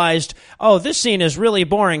realized, oh, this scene is really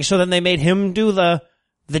boring. So then they made him do the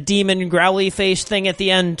demon growly face thing at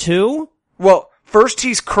the end too. Well, first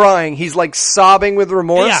he's crying. He's like sobbing with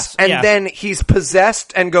remorse. Yes, and yeah. then he's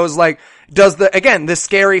possessed and goes like, does the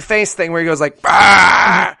scary face thing where he goes like,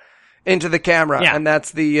 bah! Into the camera. Yeah. And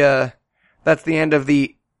that's the end of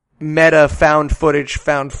the meta found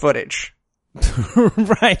footage.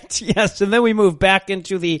 Right, yes. And then we move back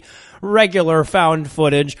into the regular found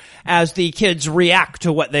footage as the kids react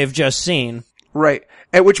to what they've just seen. Right.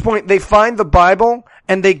 At which point they find the Bible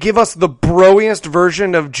and they give us the broiest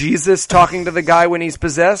version of Jesus talking to the guy when he's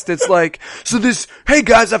possessed. It's like, hey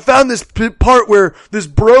guys, I found this part where this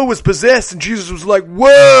bro was possessed and Jesus was like,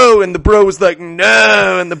 whoa, and the bro was like,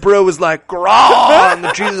 no, and the bro was like, graw,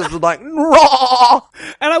 and Jesus was like, raw.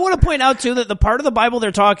 And I want to point out too that the part of the Bible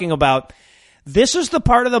they're talking about, this is the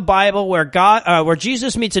part of the Bible where where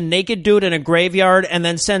Jesus meets a naked dude in a graveyard and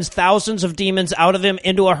then sends thousands of demons out of him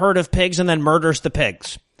into a herd of pigs and then murders the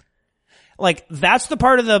pigs. Like, that's the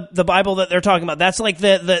part of the Bible that they're talking about. That's like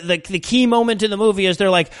the key moment in the movie is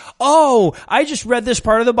they're like, oh, I just read this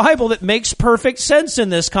part of the Bible that makes perfect sense in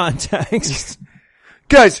this context.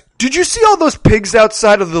 Guys, did you see all those pigs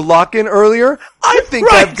outside of the lock-in earlier? I think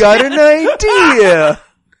Right. I've got an idea.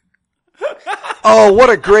 Oh,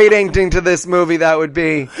 what a great ending to this movie that would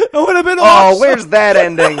be. It would have been Oh, awesome. where's that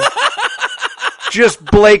ending? Just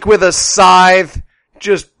Blake with a scythe,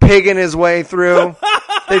 just pigging his way through.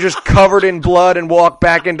 They're just covered in blood and walk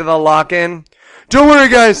back into the lock-in. Don't worry,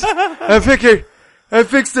 guys. I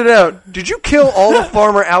fixed it out. Did you kill all of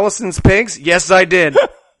Farmer Allison's pigs? Yes, I did.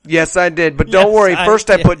 Yes, I did. But don't Yes, worry. I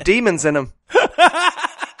First, I did. put demons in them.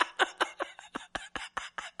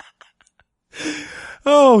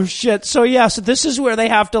 Oh shit. So yeah, so this is where they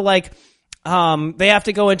have to like, they have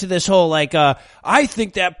to go into this whole like, I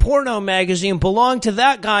think that porno magazine belonged to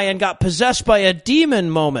that guy and got possessed by a demon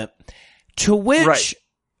moment. To which Right.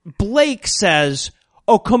 Blake says,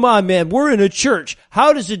 oh come on man, we're in a church.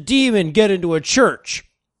 How does a demon get into a church?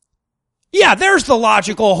 Yeah, there's the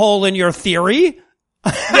logical hole in your theory.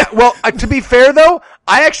 Yeah, well, to be fair though,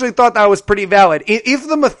 I actually thought that was pretty valid. If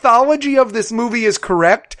the mythology of this movie is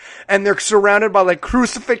correct, and they're surrounded by like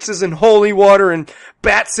crucifixes and holy water and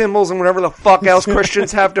bat symbols and whatever the fuck else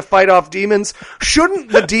Christians have to fight off demons, shouldn't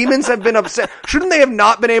the demons have been upset? Shouldn't they have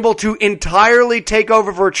not been able to entirely take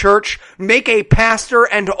over for a church, make a pastor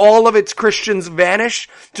and all of its Christians vanish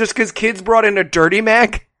just because kids brought in a dirty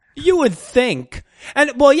mag? You would think.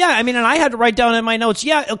 And, well, yeah, I mean, and I had to write down in my notes,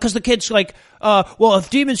 yeah, because the kid's like, well,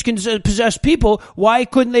 if demons can possess people, why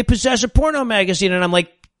couldn't they possess a porno magazine? And I'm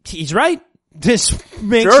like, he's right. This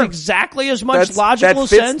makes Sure. exactly as much That logical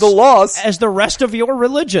fits sense the laws. as the rest of your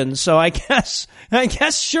religion. So I guess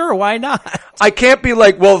sure, why not? I can't be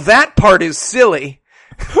like, well, that part is silly.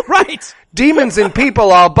 Right. Demons in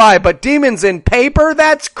people I'll buy, but demons in paper,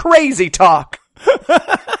 that's crazy talk.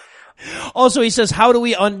 Also, he says, how do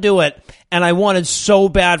we undo it? And I wanted so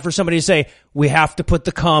bad for somebody to say, we have to put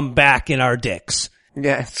the cum back in our dicks.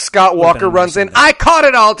 Yeah, Scott Walker runs in. I caught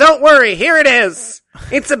it all. Don't worry. Here it is.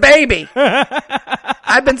 It's a baby.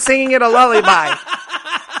 I've been singing it a lullaby.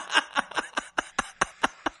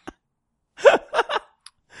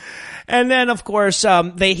 And then, of course,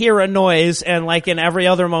 they hear a noise, and like in every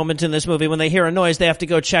other moment in this movie, when they hear a noise, they have to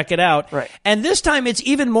go check it out. Right. And this time, it's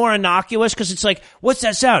even more innocuous because it's like, what's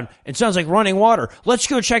that sound? It sounds like running water. Let's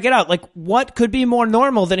go check it out. Like, what could be more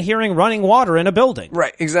normal than hearing running water in a building?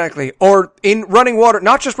 Right, exactly. Or in running water,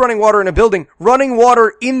 not just running water in a building, running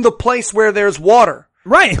water in the place where there's water.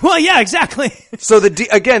 Right. Well, yeah, exactly. So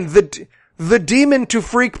the demon to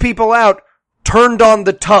freak people out turned on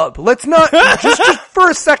the tub. Let's not, just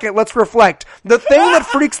for a second, let's reflect. The thing that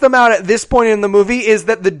freaks them out at this point in the movie is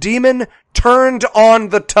that the demon turned on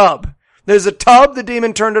the tub. There's a tub, the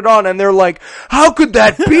demon turned it on, and they're like, how could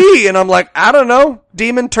that be? And I'm like, I don't know.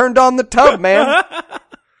 Demon turned on the tub, man.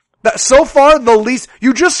 So far, the least,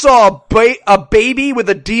 you just saw a baby with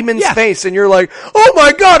a demon's face, and you're like, oh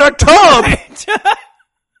my god, a tub! Right.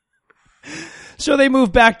 So they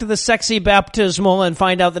move back to the sexy baptismal and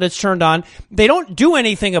find out that it's turned on. They don't do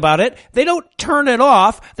anything about it. They don't turn it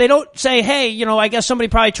off. They don't say, hey, I guess somebody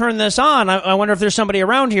probably turned this on. I wonder if there's somebody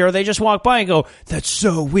around here. They just walk by and go, that's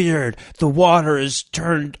so weird. The water is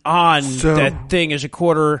turned on. That thing is a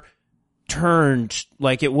quarter turned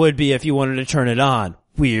like it would be if you wanted to turn it on.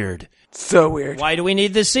 Weird. So weird. Why do we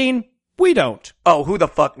need this scene? We don't. Oh, who the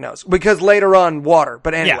fuck knows? Because later on, water.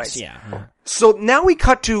 But anyways. Yes, yeah. So now we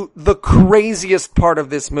cut to the craziest part of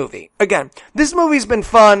this movie. Again, this movie's been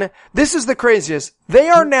fun. This is the craziest. They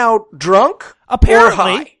are now drunk Apparently. or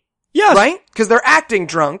high. Yes. Right? Because they're acting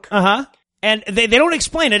drunk. Uh-huh. And they don't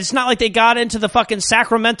explain it. It's not like they got into the fucking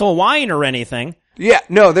sacramental wine or anything. Yeah,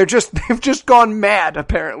 no, they've just gone mad,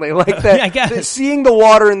 apparently. Like that, I guess. Seeing the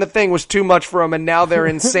water in the thing was too much for them, and now they're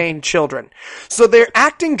insane children. So they're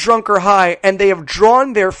acting drunk or high, and they have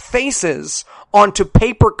drawn their faces onto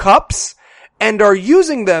paper cups, and are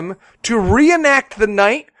using them to reenact the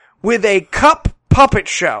night with a cup puppet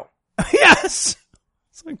show. Yes!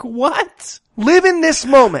 It's like, what? Live in this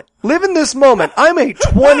moment. I'm a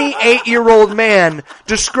 28-year-old man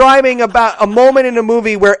describing about a moment in a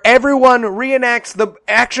movie where everyone reenacts the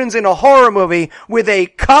actions in a horror movie with a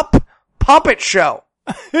cup puppet show.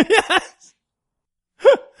 Yes.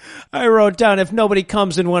 I wrote down, if nobody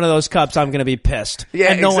comes in one of those cups, I'm going to be pissed.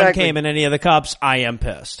 Yeah, and no one exactly. came in any of the cups, I am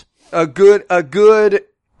pissed. A good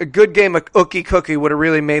game of Ookie Cookie would have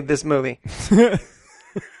really made this movie.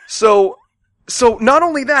 So not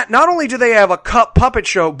only do they have a cup puppet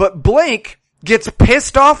show, but Blake gets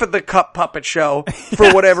pissed off at the cup puppet show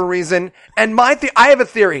for whatever reason. And I have a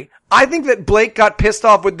theory. I think that Blake got pissed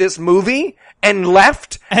off with this movie and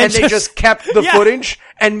left, and they just kept the footage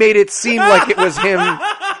and made it seem like it was him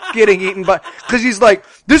getting eaten by, cause he's like,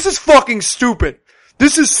 this is fucking stupid.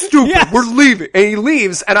 This is stupid. Yes. We're leaving. And he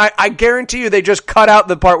leaves, and I guarantee you they just cut out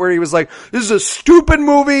the part where he was like, this is a stupid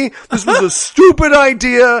movie. This was a stupid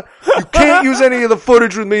idea. You can't use any of the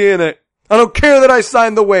footage with me in it. I don't care that I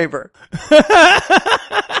signed the waiver.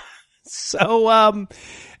 So,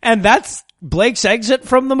 and that's Blake's exit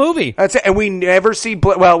from the movie. That's it. And we never see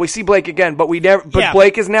we see Blake again, but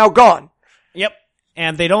Blake is now gone. Yep.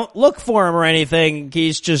 And they don't look for him or anything.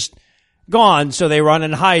 He's just gone, so they run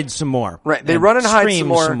and hide some more. Right, they run and hide some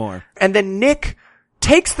more. And then Nick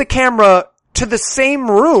takes the camera to the same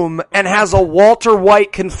room and has a Walter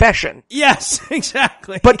White confession. Yes,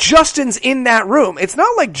 exactly. But Justin's in that room. It's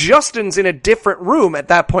not like Justin's in a different room at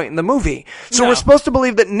that point in the movie. So we're supposed to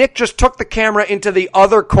believe that Nick just took the camera into the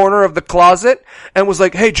other corner of the closet and was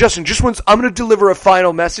like, hey, Justin, just once, I'm going to deliver a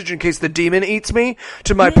final message in case the demon eats me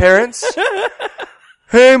to my parents.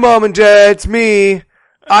 Hey, Mom and Dad, it's me.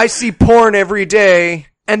 I see porn every day.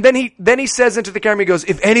 And then he says into the camera, he goes,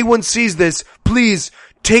 if anyone sees this, please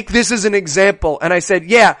take this as an example. And I said,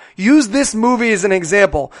 yeah, use this movie as an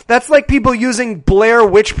example. That's like people using Blair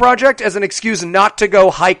Witch Project as an excuse not to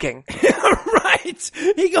go hiking. Right.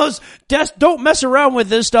 He goes, don't mess around with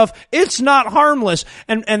this stuff. It's not harmless.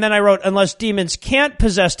 And then I wrote, unless demons can't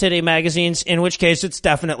possess titty magazines, in which case it's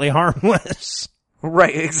definitely harmless.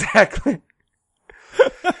 Right, exactly.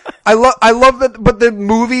 I love that, but the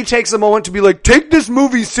movie takes a moment to be like, take this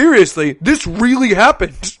movie seriously. This really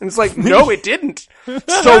happened. And it's like, no, it didn't.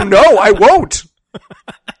 So no, I won't.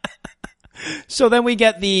 So then we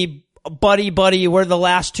get the buddy, we're the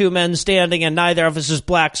last two men standing and neither of us is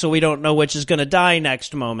black, so we don't know which is gonna die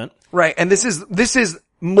next moment. Right, and this is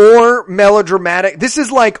more melodramatic. This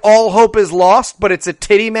is like All Hope Is Lost, but it's a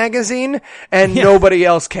titty magazine and nobody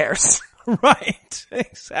else cares. Right,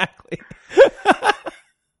 exactly.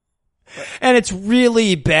 And it's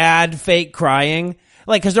really bad fake crying.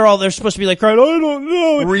 Like, cause they're supposed to be like crying, I don't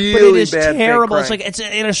know. Really but it is bad terrible. fake It's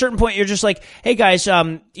like, at a certain point you're just like, hey guys,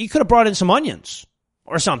 you could have brought in some onions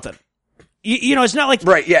or something. You know, it's not like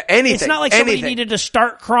Right, yeah, anything. It's not like somebody anything. needed to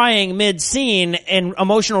start crying mid-scene in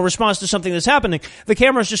emotional response to something that's happening. The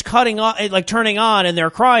camera's just cutting on, like turning on, and they're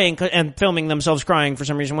crying and filming themselves crying for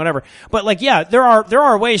some reason, whatever. But like, yeah, there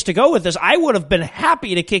are ways to go with this. I would have been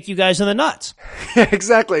happy to kick you guys in the nuts. Yeah,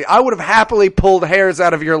 exactly. I would have happily pulled hairs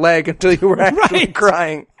out of your leg until you were actually Right.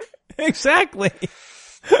 crying. Exactly.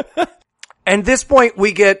 And this point,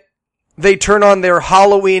 they turn on their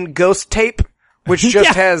Halloween ghost tape, which just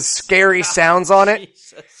Yeah. has scary sounds on it.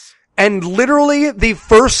 And literally, the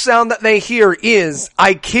first sound that they hear is,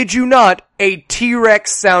 I kid you not, a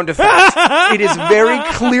T-Rex sound effect. It is very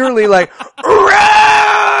clearly like,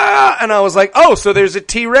 "Rah!" And I was like, oh, so there's a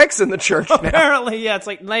T-Rex in the church now. Apparently, yeah, it's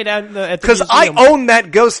like night out at the Because I museum. own that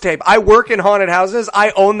ghost tape. I work in haunted houses.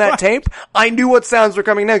 I own that tape. I knew what sounds were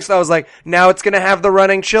coming next. I was like, now it's going to have the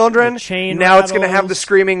running children. The chain Now it's going to have the rattles.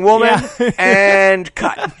 screaming woman. Yeah. And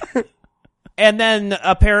cut. And then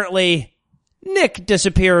apparently Nick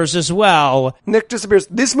disappears as well. Nick disappears.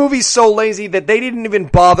 This movie's so lazy that they didn't even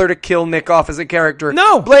bother to kill Nick off as a character.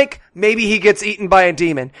 No. Blake, maybe he gets eaten by a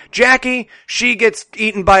demon. Jackie, she gets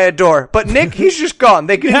eaten by a door. But Nick, he's just gone.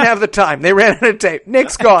 They didn't have the time. They ran out of tape.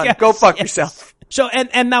 Nick's gone. Yes, Go fuck yes. yourself. So,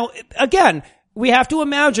 and now, again, we have to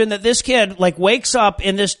imagine that this kid, like, wakes up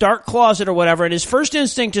in this dark closet or whatever, and his first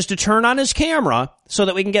instinct is to turn on his camera so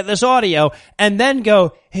that we can get this audio, and then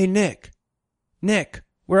go, hey, Nick,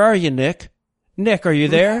 where are you, Nick? Nick, are you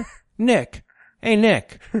there? Nick. Hey,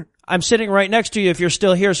 Nick. I'm sitting right next to you if you're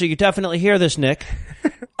still here, so you definitely hear this, Nick.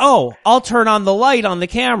 Oh, I'll turn on the light on the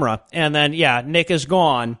camera. And then, yeah, Nick is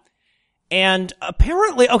gone. And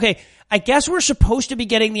apparently, okay, I guess we're supposed to be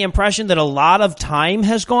getting the impression that a lot of time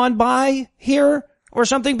has gone by here or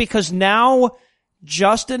something, because now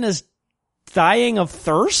Justin is dying of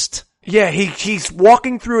thirst. Yeah, he's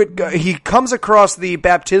walking through it. He comes across the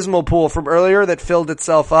baptismal pool from earlier that filled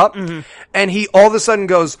itself up, and he all of a sudden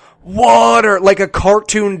goes, water, like a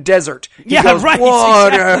cartoon desert. He Yeah, goes, right,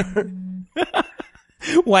 water.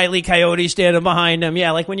 Wile E. Coyote standing behind him.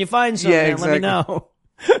 Yeah, like when you find something, Yeah, let me exactly. know.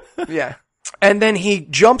 Yeah. And then he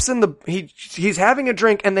jumps in he's having a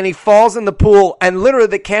drink, and then he falls in the pool, and literally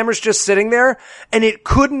the camera's just sitting there, and it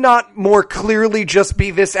could not more clearly just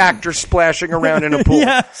be this actor splashing around in a pool.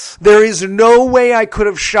 Yes. There is no way I could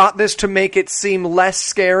have shot this to make it seem less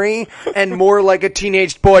scary and more like a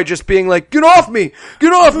teenage boy just being like, get off me!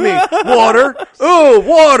 Get off me! Water! Oh,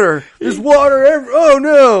 water! There's water oh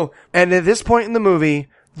no! And at this point in the movie,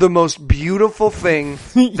 the most beautiful thing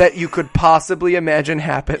that you could possibly imagine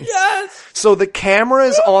happens. Yes. So the camera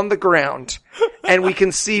is on the ground, and we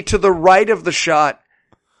can see to the right of the shot,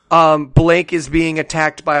 Blake is being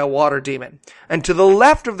attacked by a water demon. And to the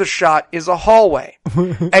left of the shot is a hallway.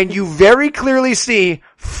 And you very clearly see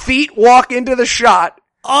feet walk into the shot.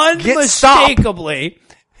 Unmistakably.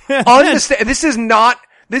 This is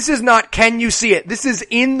not, can you see it? This is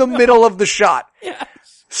in the middle of the shot. Yes.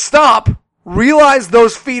 Stop, realize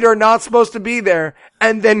those feet are not supposed to be there,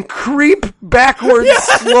 and then creep backwards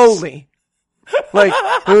slowly. Like,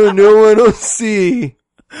 oh, no one will see.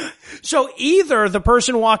 So either the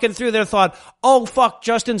person walking through there thought, oh fuck,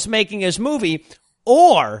 Justin's making his movie,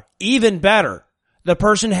 or even better, the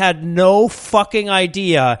person had no fucking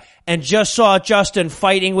idea and just saw Justin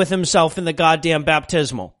fighting with himself in the goddamn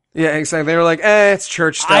baptismal. Yeah, exactly. They were like, it's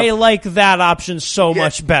church stuff. I like that option so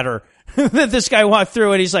much better. That this guy walked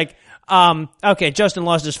through and he's like, okay, Justin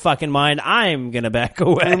lost his fucking mind. I'm gonna back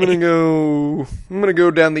away. I'm gonna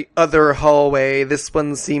go down the other hallway. This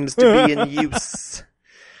one seems to be in use.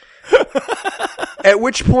 At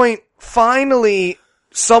which point, finally,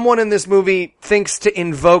 someone in this movie thinks to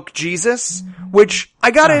invoke Jesus, which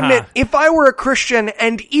I gotta admit, if I were a Christian,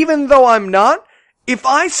 and even though I'm not, if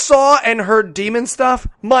I saw and heard demon stuff,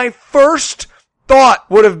 my first thought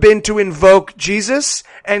would have been to invoke Jesus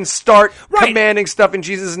and start commanding stuff in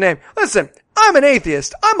Jesus' name. Listen, I'm an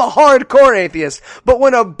atheist. I'm a hardcore atheist. But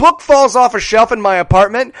when a book falls off a shelf in my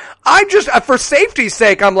apartment, I just, for safety's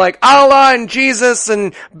sake, I'm like, Allah and Jesus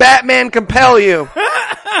and Batman compel you.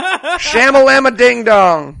 Shamalama ding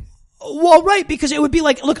dong. Well, right, because it would be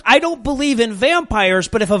like, look, I don't believe in vampires,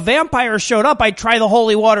 but if a vampire showed up, I'd try the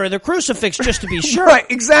holy water of the crucifix just to be sure. Right,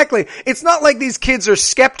 exactly. It's not like these kids are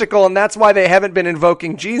skeptical and that's why they haven't been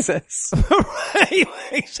invoking Jesus. Right,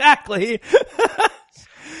 exactly.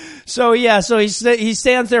 So he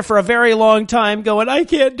stands there for a very long time going, I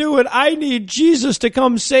can't do it. I need Jesus to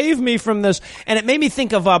come save me from this. And it made me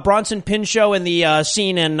think of Bronson Pinchot in the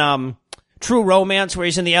scene in True Romance where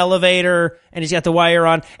he's in the elevator and he's got the wire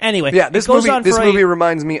on. Anyway, yeah, this movie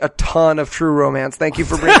reminds me a ton of True Romance. Thank you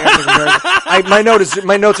for bringing up the comparison.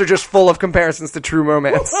 My notes are just full of comparisons to True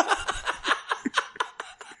Romance.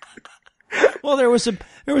 Well, there was a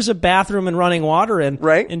bathroom and running water in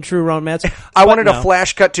Right. in True Romance. I But wanted no. a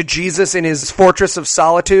flash cut to Jesus in his Fortress of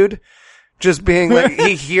Solitude. Just being like,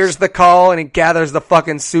 he hears the call and he gathers the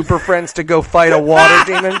fucking super friends to go fight a water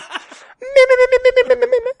demon.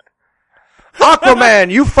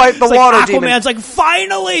 Aquaman, you fight the It's like water demon. Aquaman's like,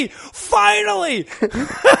 finally!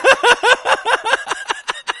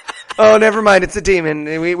 Oh, never mind. It's a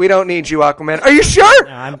demon. We don't need you, Aquaman. Are you sure?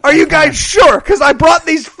 Are you guys sure? Because I brought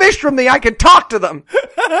these fish from I can talk to them.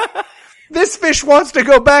 This fish wants to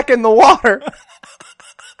go back in the water.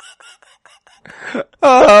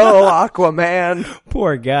 Oh, Aquaman.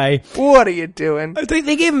 Poor guy. What are you doing?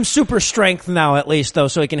 They gave him super strength now, at least, though,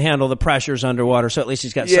 so he can handle the pressures underwater, so at least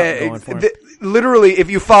he's got something going for him. Literally, if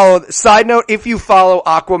you follow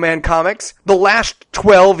Aquaman comics, the last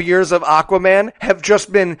 12 years of Aquaman have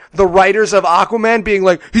just been the writers of Aquaman being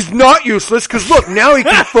like, he's not useless, cause look, now he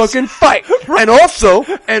can fucking fight. And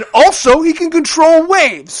also, he can control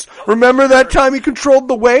waves. Remember that time he controlled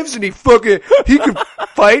the waves and he could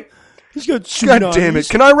fight? He's got God damn it.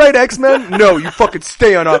 Can I write X-Men? No, you fucking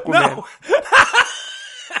stay on Aquaman.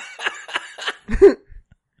 No.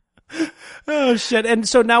 Oh shit. And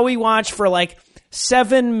so now we watch for like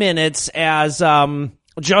 7 minutes as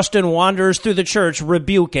Justin wanders through the church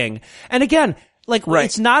rebuking. And again, like,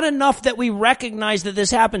 It's not enough that we recognize that this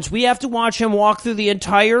happens. We have to watch him walk through the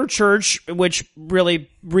entire church, which really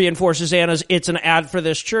reinforces Anna's it's an ad for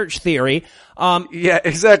this church theory. Yeah,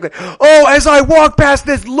 exactly. Oh, as I walk past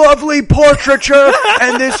this lovely portraiture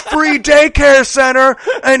and this free daycare center,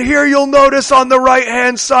 and here you'll notice on the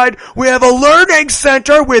right-hand side, we have a learning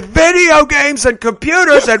center with video games and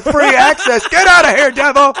computers and free access. Get out of here,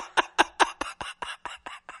 devil!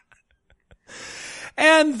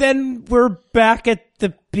 And then we're back at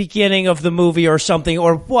the beginning of the movie or something,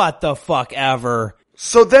 or what the fuck ever.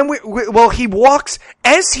 So then he walks,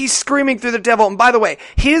 as he's screaming through the devil, and by the way,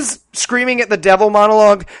 his screaming at the devil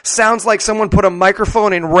monologue sounds like someone put a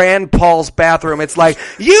microphone in Rand Paul's bathroom. It's like,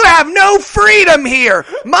 you have no freedom here!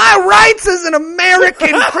 My rights as an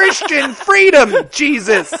American Christian freedom,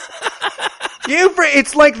 Jesus!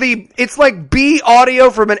 It's like B audio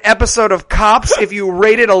from an episode of Cops if you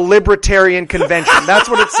rated a libertarian convention. That's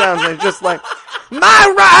what it sounds like. Just like,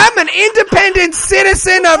 I'm an independent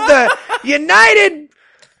citizen of the United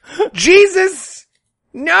Jesus.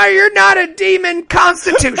 No, you're not a demon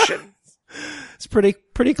Constitution. It's pretty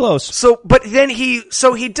close. So, but then he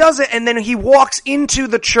does it, and then he walks into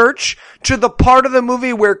the church to the part of the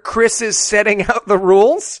movie where Chris is setting out the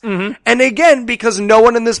rules. Mm-hmm. And again, because no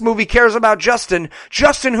one in this movie cares about Justin,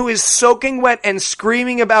 who is soaking wet and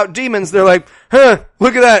screaming about demons, they're like, huh,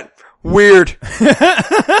 look at that. Weird.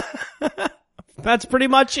 That's pretty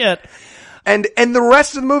much it. And the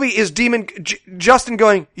rest of the movie is Justin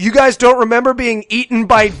going, you guys don't remember being eaten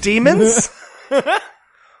by demons?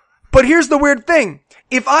 But here's the weird thing.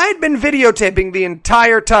 If I had been videotaping the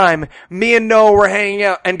entire time me and Noah were hanging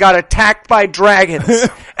out and got attacked by dragons,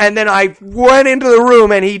 and then I went into the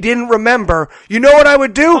room and he didn't remember, you know what I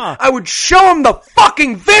would do? I would show him the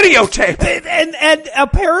fucking videotape. And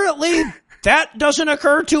apparently that doesn't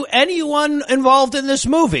occur to anyone involved in this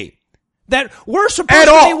movie. That we're supposed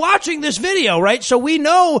to be watching this video, right? So we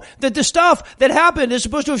know that the stuff that happened is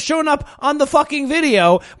supposed to have shown up on the fucking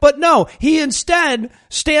video, but no, he instead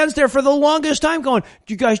stands there for the longest time going,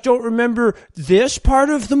 you guys don't remember this part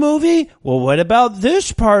of the movie? Well, what about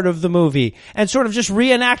this part of the movie? And sort of just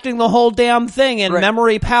reenacting the whole damn thing in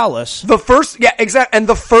Memory Palace. Exactly. And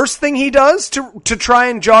the first thing he does to try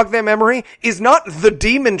and jog their memory is not the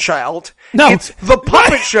demon child. No. It's the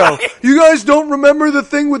puppet show. You guys don't remember the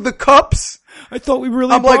thing with the cups? I thought we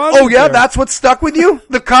really I'm like, bonded oh yeah, there. that's what stuck with you?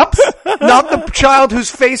 The cups? Not the child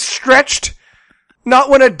whose face stretched? Not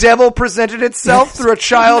when a devil presented itself through a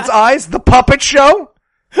child's eyes? The puppet show?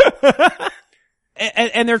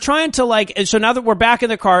 And they're trying to so now that we're back in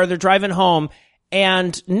the car, they're driving home,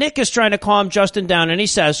 and Nick is trying to calm Justin down, and he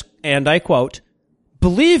says, and I quote,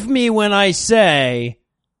 believe me when I say,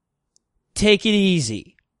 take it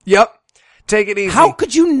easy. Yep. Take it easy. How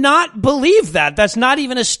could you not believe that? That's not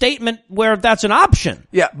even a statement where that's an option.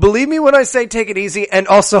 Yeah, believe me when I say take it easy, and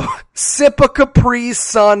also, sip a Capri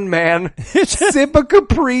Sun, man. Sip a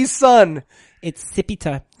Capri Sun. It's sippy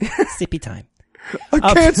time. Sippy time.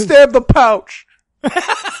 I can't stab the pouch.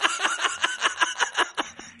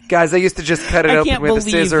 Guys, I used to just cut it open with a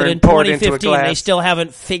scissor and pour it into a glass. They still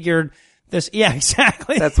haven't figured this. Yeah,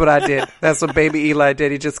 exactly. That's what I did. That's what baby Eli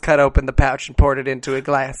did. He just cut open the pouch and poured it into a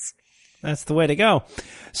glass. That's the way to go.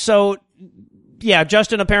 So, yeah,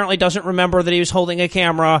 Justin apparently doesn't remember that he was holding a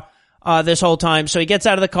camera this whole time. So he gets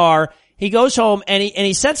out of the car, he goes home, and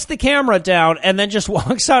he sets the camera down and then just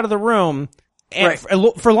walks out of the room. And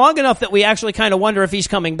for long enough that we actually kind of wonder if he's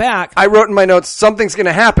coming back. I wrote in my notes, something's going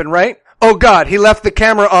to happen, right? Oh God, he left the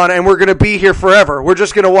camera on and we're going to be here forever. We're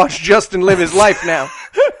just going to watch Justin live his life now.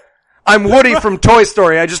 I'm Woody from Toy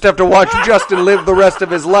Story. I just have to watch Justin live the rest of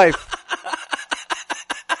his life.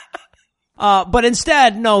 But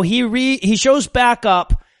instead, no, he shows back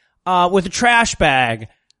up, with a trash bag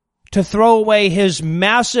to throw away his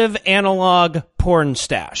massive analog porn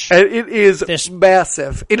stash. And it is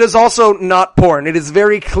massive. It is also not porn. It is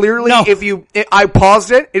very clearly, I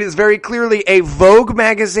paused it, it is very clearly a Vogue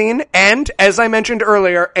magazine and, as I mentioned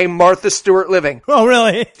earlier, a Martha Stewart living. Oh,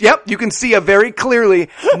 really? Yep, you can see very clearly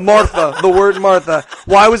Martha, the word Martha.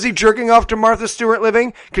 Why was he jerking off to Martha Stewart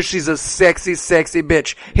living? Because she's a sexy, sexy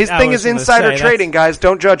bitch. His thing is insider trading, guys.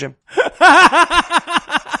 Don't judge him.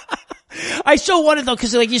 I so wanted, though,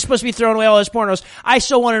 because he's supposed to be throwing away all his pornos. I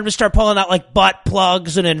so wanted him to start pulling out butt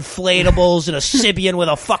plugs and inflatables and a Sibian with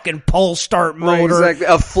a fucking pole start motor. Right, exactly.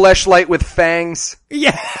 A fleshlight with fangs.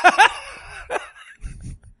 Yeah.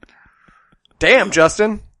 Damn,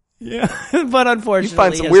 Justin. Yeah, but unfortunately, you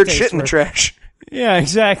find some weird shit in the trash. Yeah,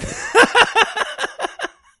 exactly.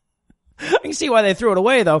 I can see why they threw it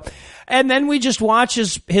away, though. And then we just watch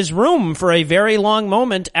his room for a very long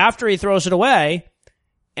moment after he throws it away.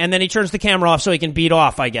 And then he turns the camera off so he can beat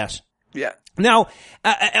off, I guess. Yeah. Now,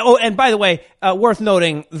 and by the way, worth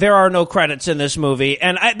noting, there are no credits in this movie,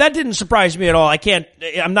 and that didn't surprise me at all.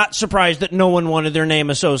 I'm not surprised that no one wanted their name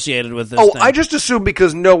associated with this thing. I just assumed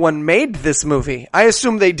because no one made this movie. I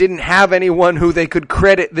assumed they didn't have anyone who they could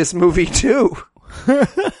credit this movie to.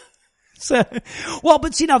 But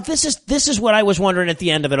see, now this is what I was wondering at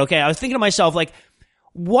the end of it, okay? I was thinking to myself,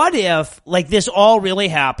 what if, this all really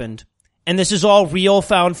happened? And this is all real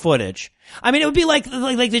found footage. I mean, it would be like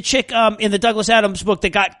the chick in the Douglas Adams book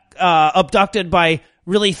that got abducted by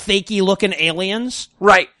really fakey looking aliens.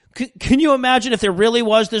 Right. Can you imagine if there really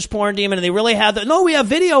was this porn demon and they really had we have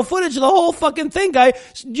video footage of the whole fucking thing, guy.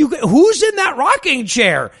 Who's in that rocking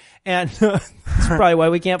chair? And that's probably why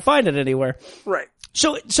we can't find it anywhere. Right.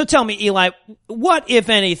 So tell me, Eli, what, if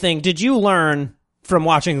anything, did you learn from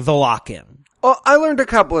watching The Lock-In? Well, I learned a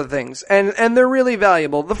couple of things, and they're really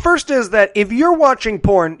valuable. The first is that if you're watching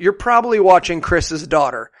porn, you're probably watching Chris's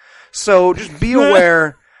daughter. So just be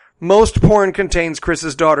aware, most porn contains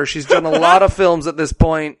Chris's daughter. She's done a lot of films at this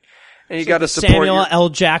point, and you gotta support Samuel L.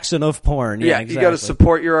 Jackson of porn. Yeah, exactly. You gotta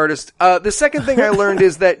support your artist. The second thing I learned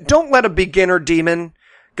is that don't let a beginner demon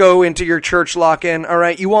go into your church lock-in,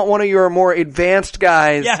 alright? You want one of your more advanced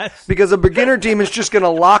guys. Yes. Because a beginner demon's just gonna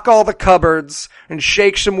lock all the cupboards and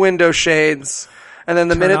shake some window shades. And then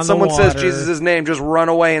the minute someone says Jesus' name, just run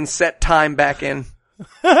away and set time back in.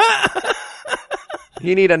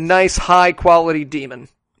 You need a nice, high-quality demon.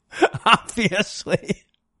 Obviously.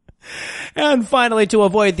 And finally, to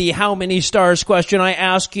avoid the how many stars question, I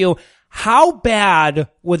ask you, how bad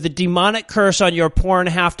would the demonic curse on your porn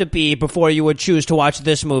have to be before you would choose to watch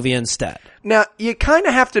this movie instead? Now, you kind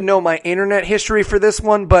of have to know my internet history for this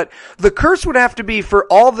one, but the curse would have to be for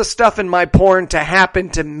all the stuff in my porn to happen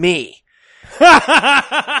to me.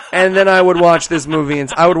 And then I would watch this movie,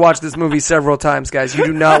 and I would watch this movie several times, guys. You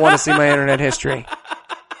do not want to see my internet history.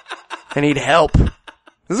 I need help.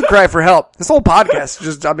 This is a cry for help. This whole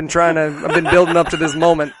podcast, I've been building up to this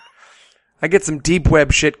moment. I get some deep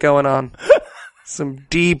web shit going on. Some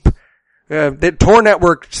deep, the Tor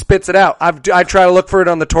network spits it out. I try to look for it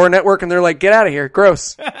on the Tor network and they're like, get out of here.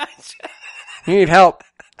 Gross. You need help.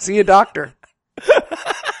 See a doctor.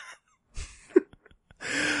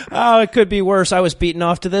 Oh, it could be worse. I was beaten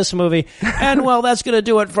off to this movie. And well, that's going to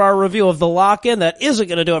do it for our review of The Lock-In. That isn't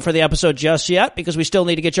going to do it for the episode just yet because we still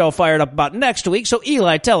need to get you all fired up about next week. So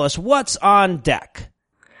Eli, tell us what's on deck.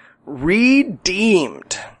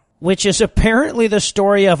 Redeemed. Which is apparently the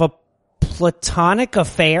story of a platonic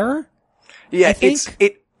affair? Yeah,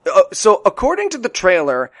 so according to the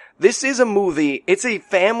trailer, this is a movie, it's a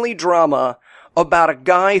family drama about a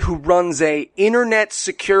guy who runs a internet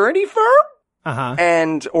security firm?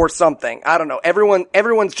 Or something. I don't know.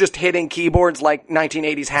 Everyone's just hitting keyboards like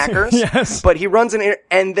 1980s hackers. Yes. But he runs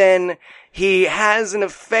and then he has an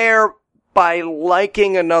affair by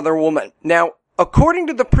liking another woman. Now, according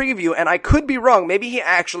to the preview, and I could be wrong, maybe he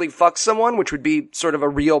actually fucks someone, which would be sort of a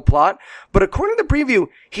real plot, but according to the preview,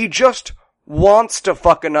 he just wants to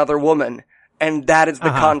fuck another woman, and that is the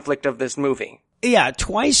conflict of this movie. Yeah,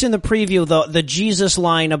 twice in the preview, the Jesus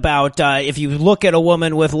line about, if you look at a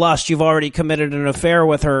woman with lust, you've already committed an affair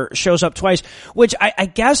with her, shows up twice, which I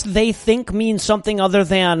guess they think means something other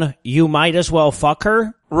than, you might as well fuck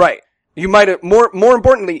her. Right. You might have, more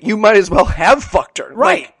importantly, you might as well have fucked her.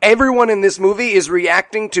 Right. Like, everyone in this movie is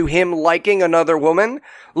reacting to him liking another woman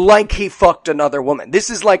like he fucked another woman. This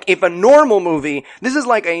is like this is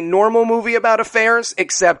like a normal movie about affairs,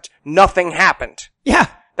 except nothing happened. Yeah.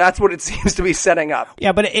 That's what it seems to be setting up.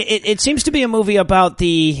 Yeah, but it seems to be a movie about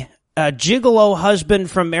the gigolo husband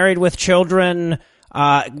from Married with Children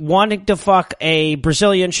wanting to fuck a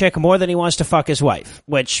Brazilian chick more than he wants to fuck his wife,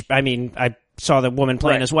 which, I mean, I saw the woman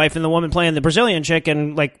playing his wife and the woman playing the Brazilian chick,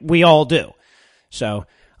 and, like, we all do. So,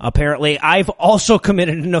 apparently, I've also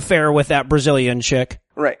committed an affair with that Brazilian chick.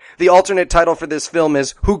 Right. The alternate title for this film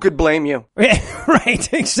is Who Could Blame You?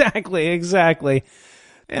 Right, exactly.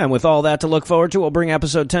 And with all that to look forward to, we'll bring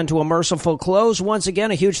episode 10 to a merciful close. Once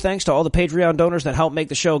again, a huge thanks to all the Patreon donors that help make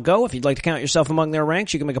the show go. If you'd like to count yourself among their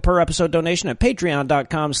ranks, you can make a per-episode donation at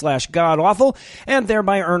patreon.com/godawful and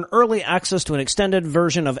thereby earn early access to an extended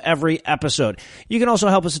version of every episode. You can also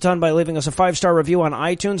help us a ton by leaving us a 5-star review on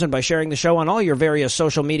iTunes and by sharing the show on all your various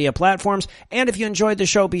social media platforms. And if you enjoyed the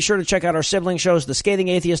show, be sure to check out our sibling shows, The Scathing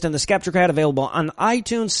Atheist and The Skeptocrat, available on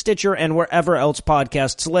iTunes, Stitcher, and wherever else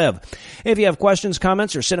podcasts live. If you have questions,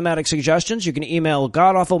 comments, or cinematic suggestions, you can email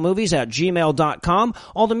godawfulmovies@gmail.com.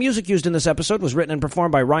 All the music used in this episode was written and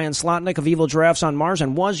performed by Ryan Slotnick of Evil Giraffes on Mars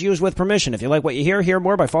and was used with permission. If you like what you hear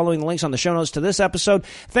more by following the links on the show notes to this episode.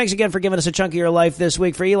 Thanks again for giving us a chunk of your life this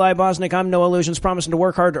week. For Eli Bosnick, I'm Noah Illusions, promising to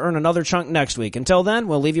work hard to earn another chunk next week. Until then,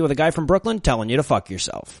 we'll leave you with a guy from Brooklyn telling you to fuck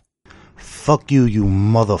yourself. Fuck you, you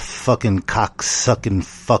motherfucking cocksucking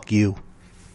fuck you.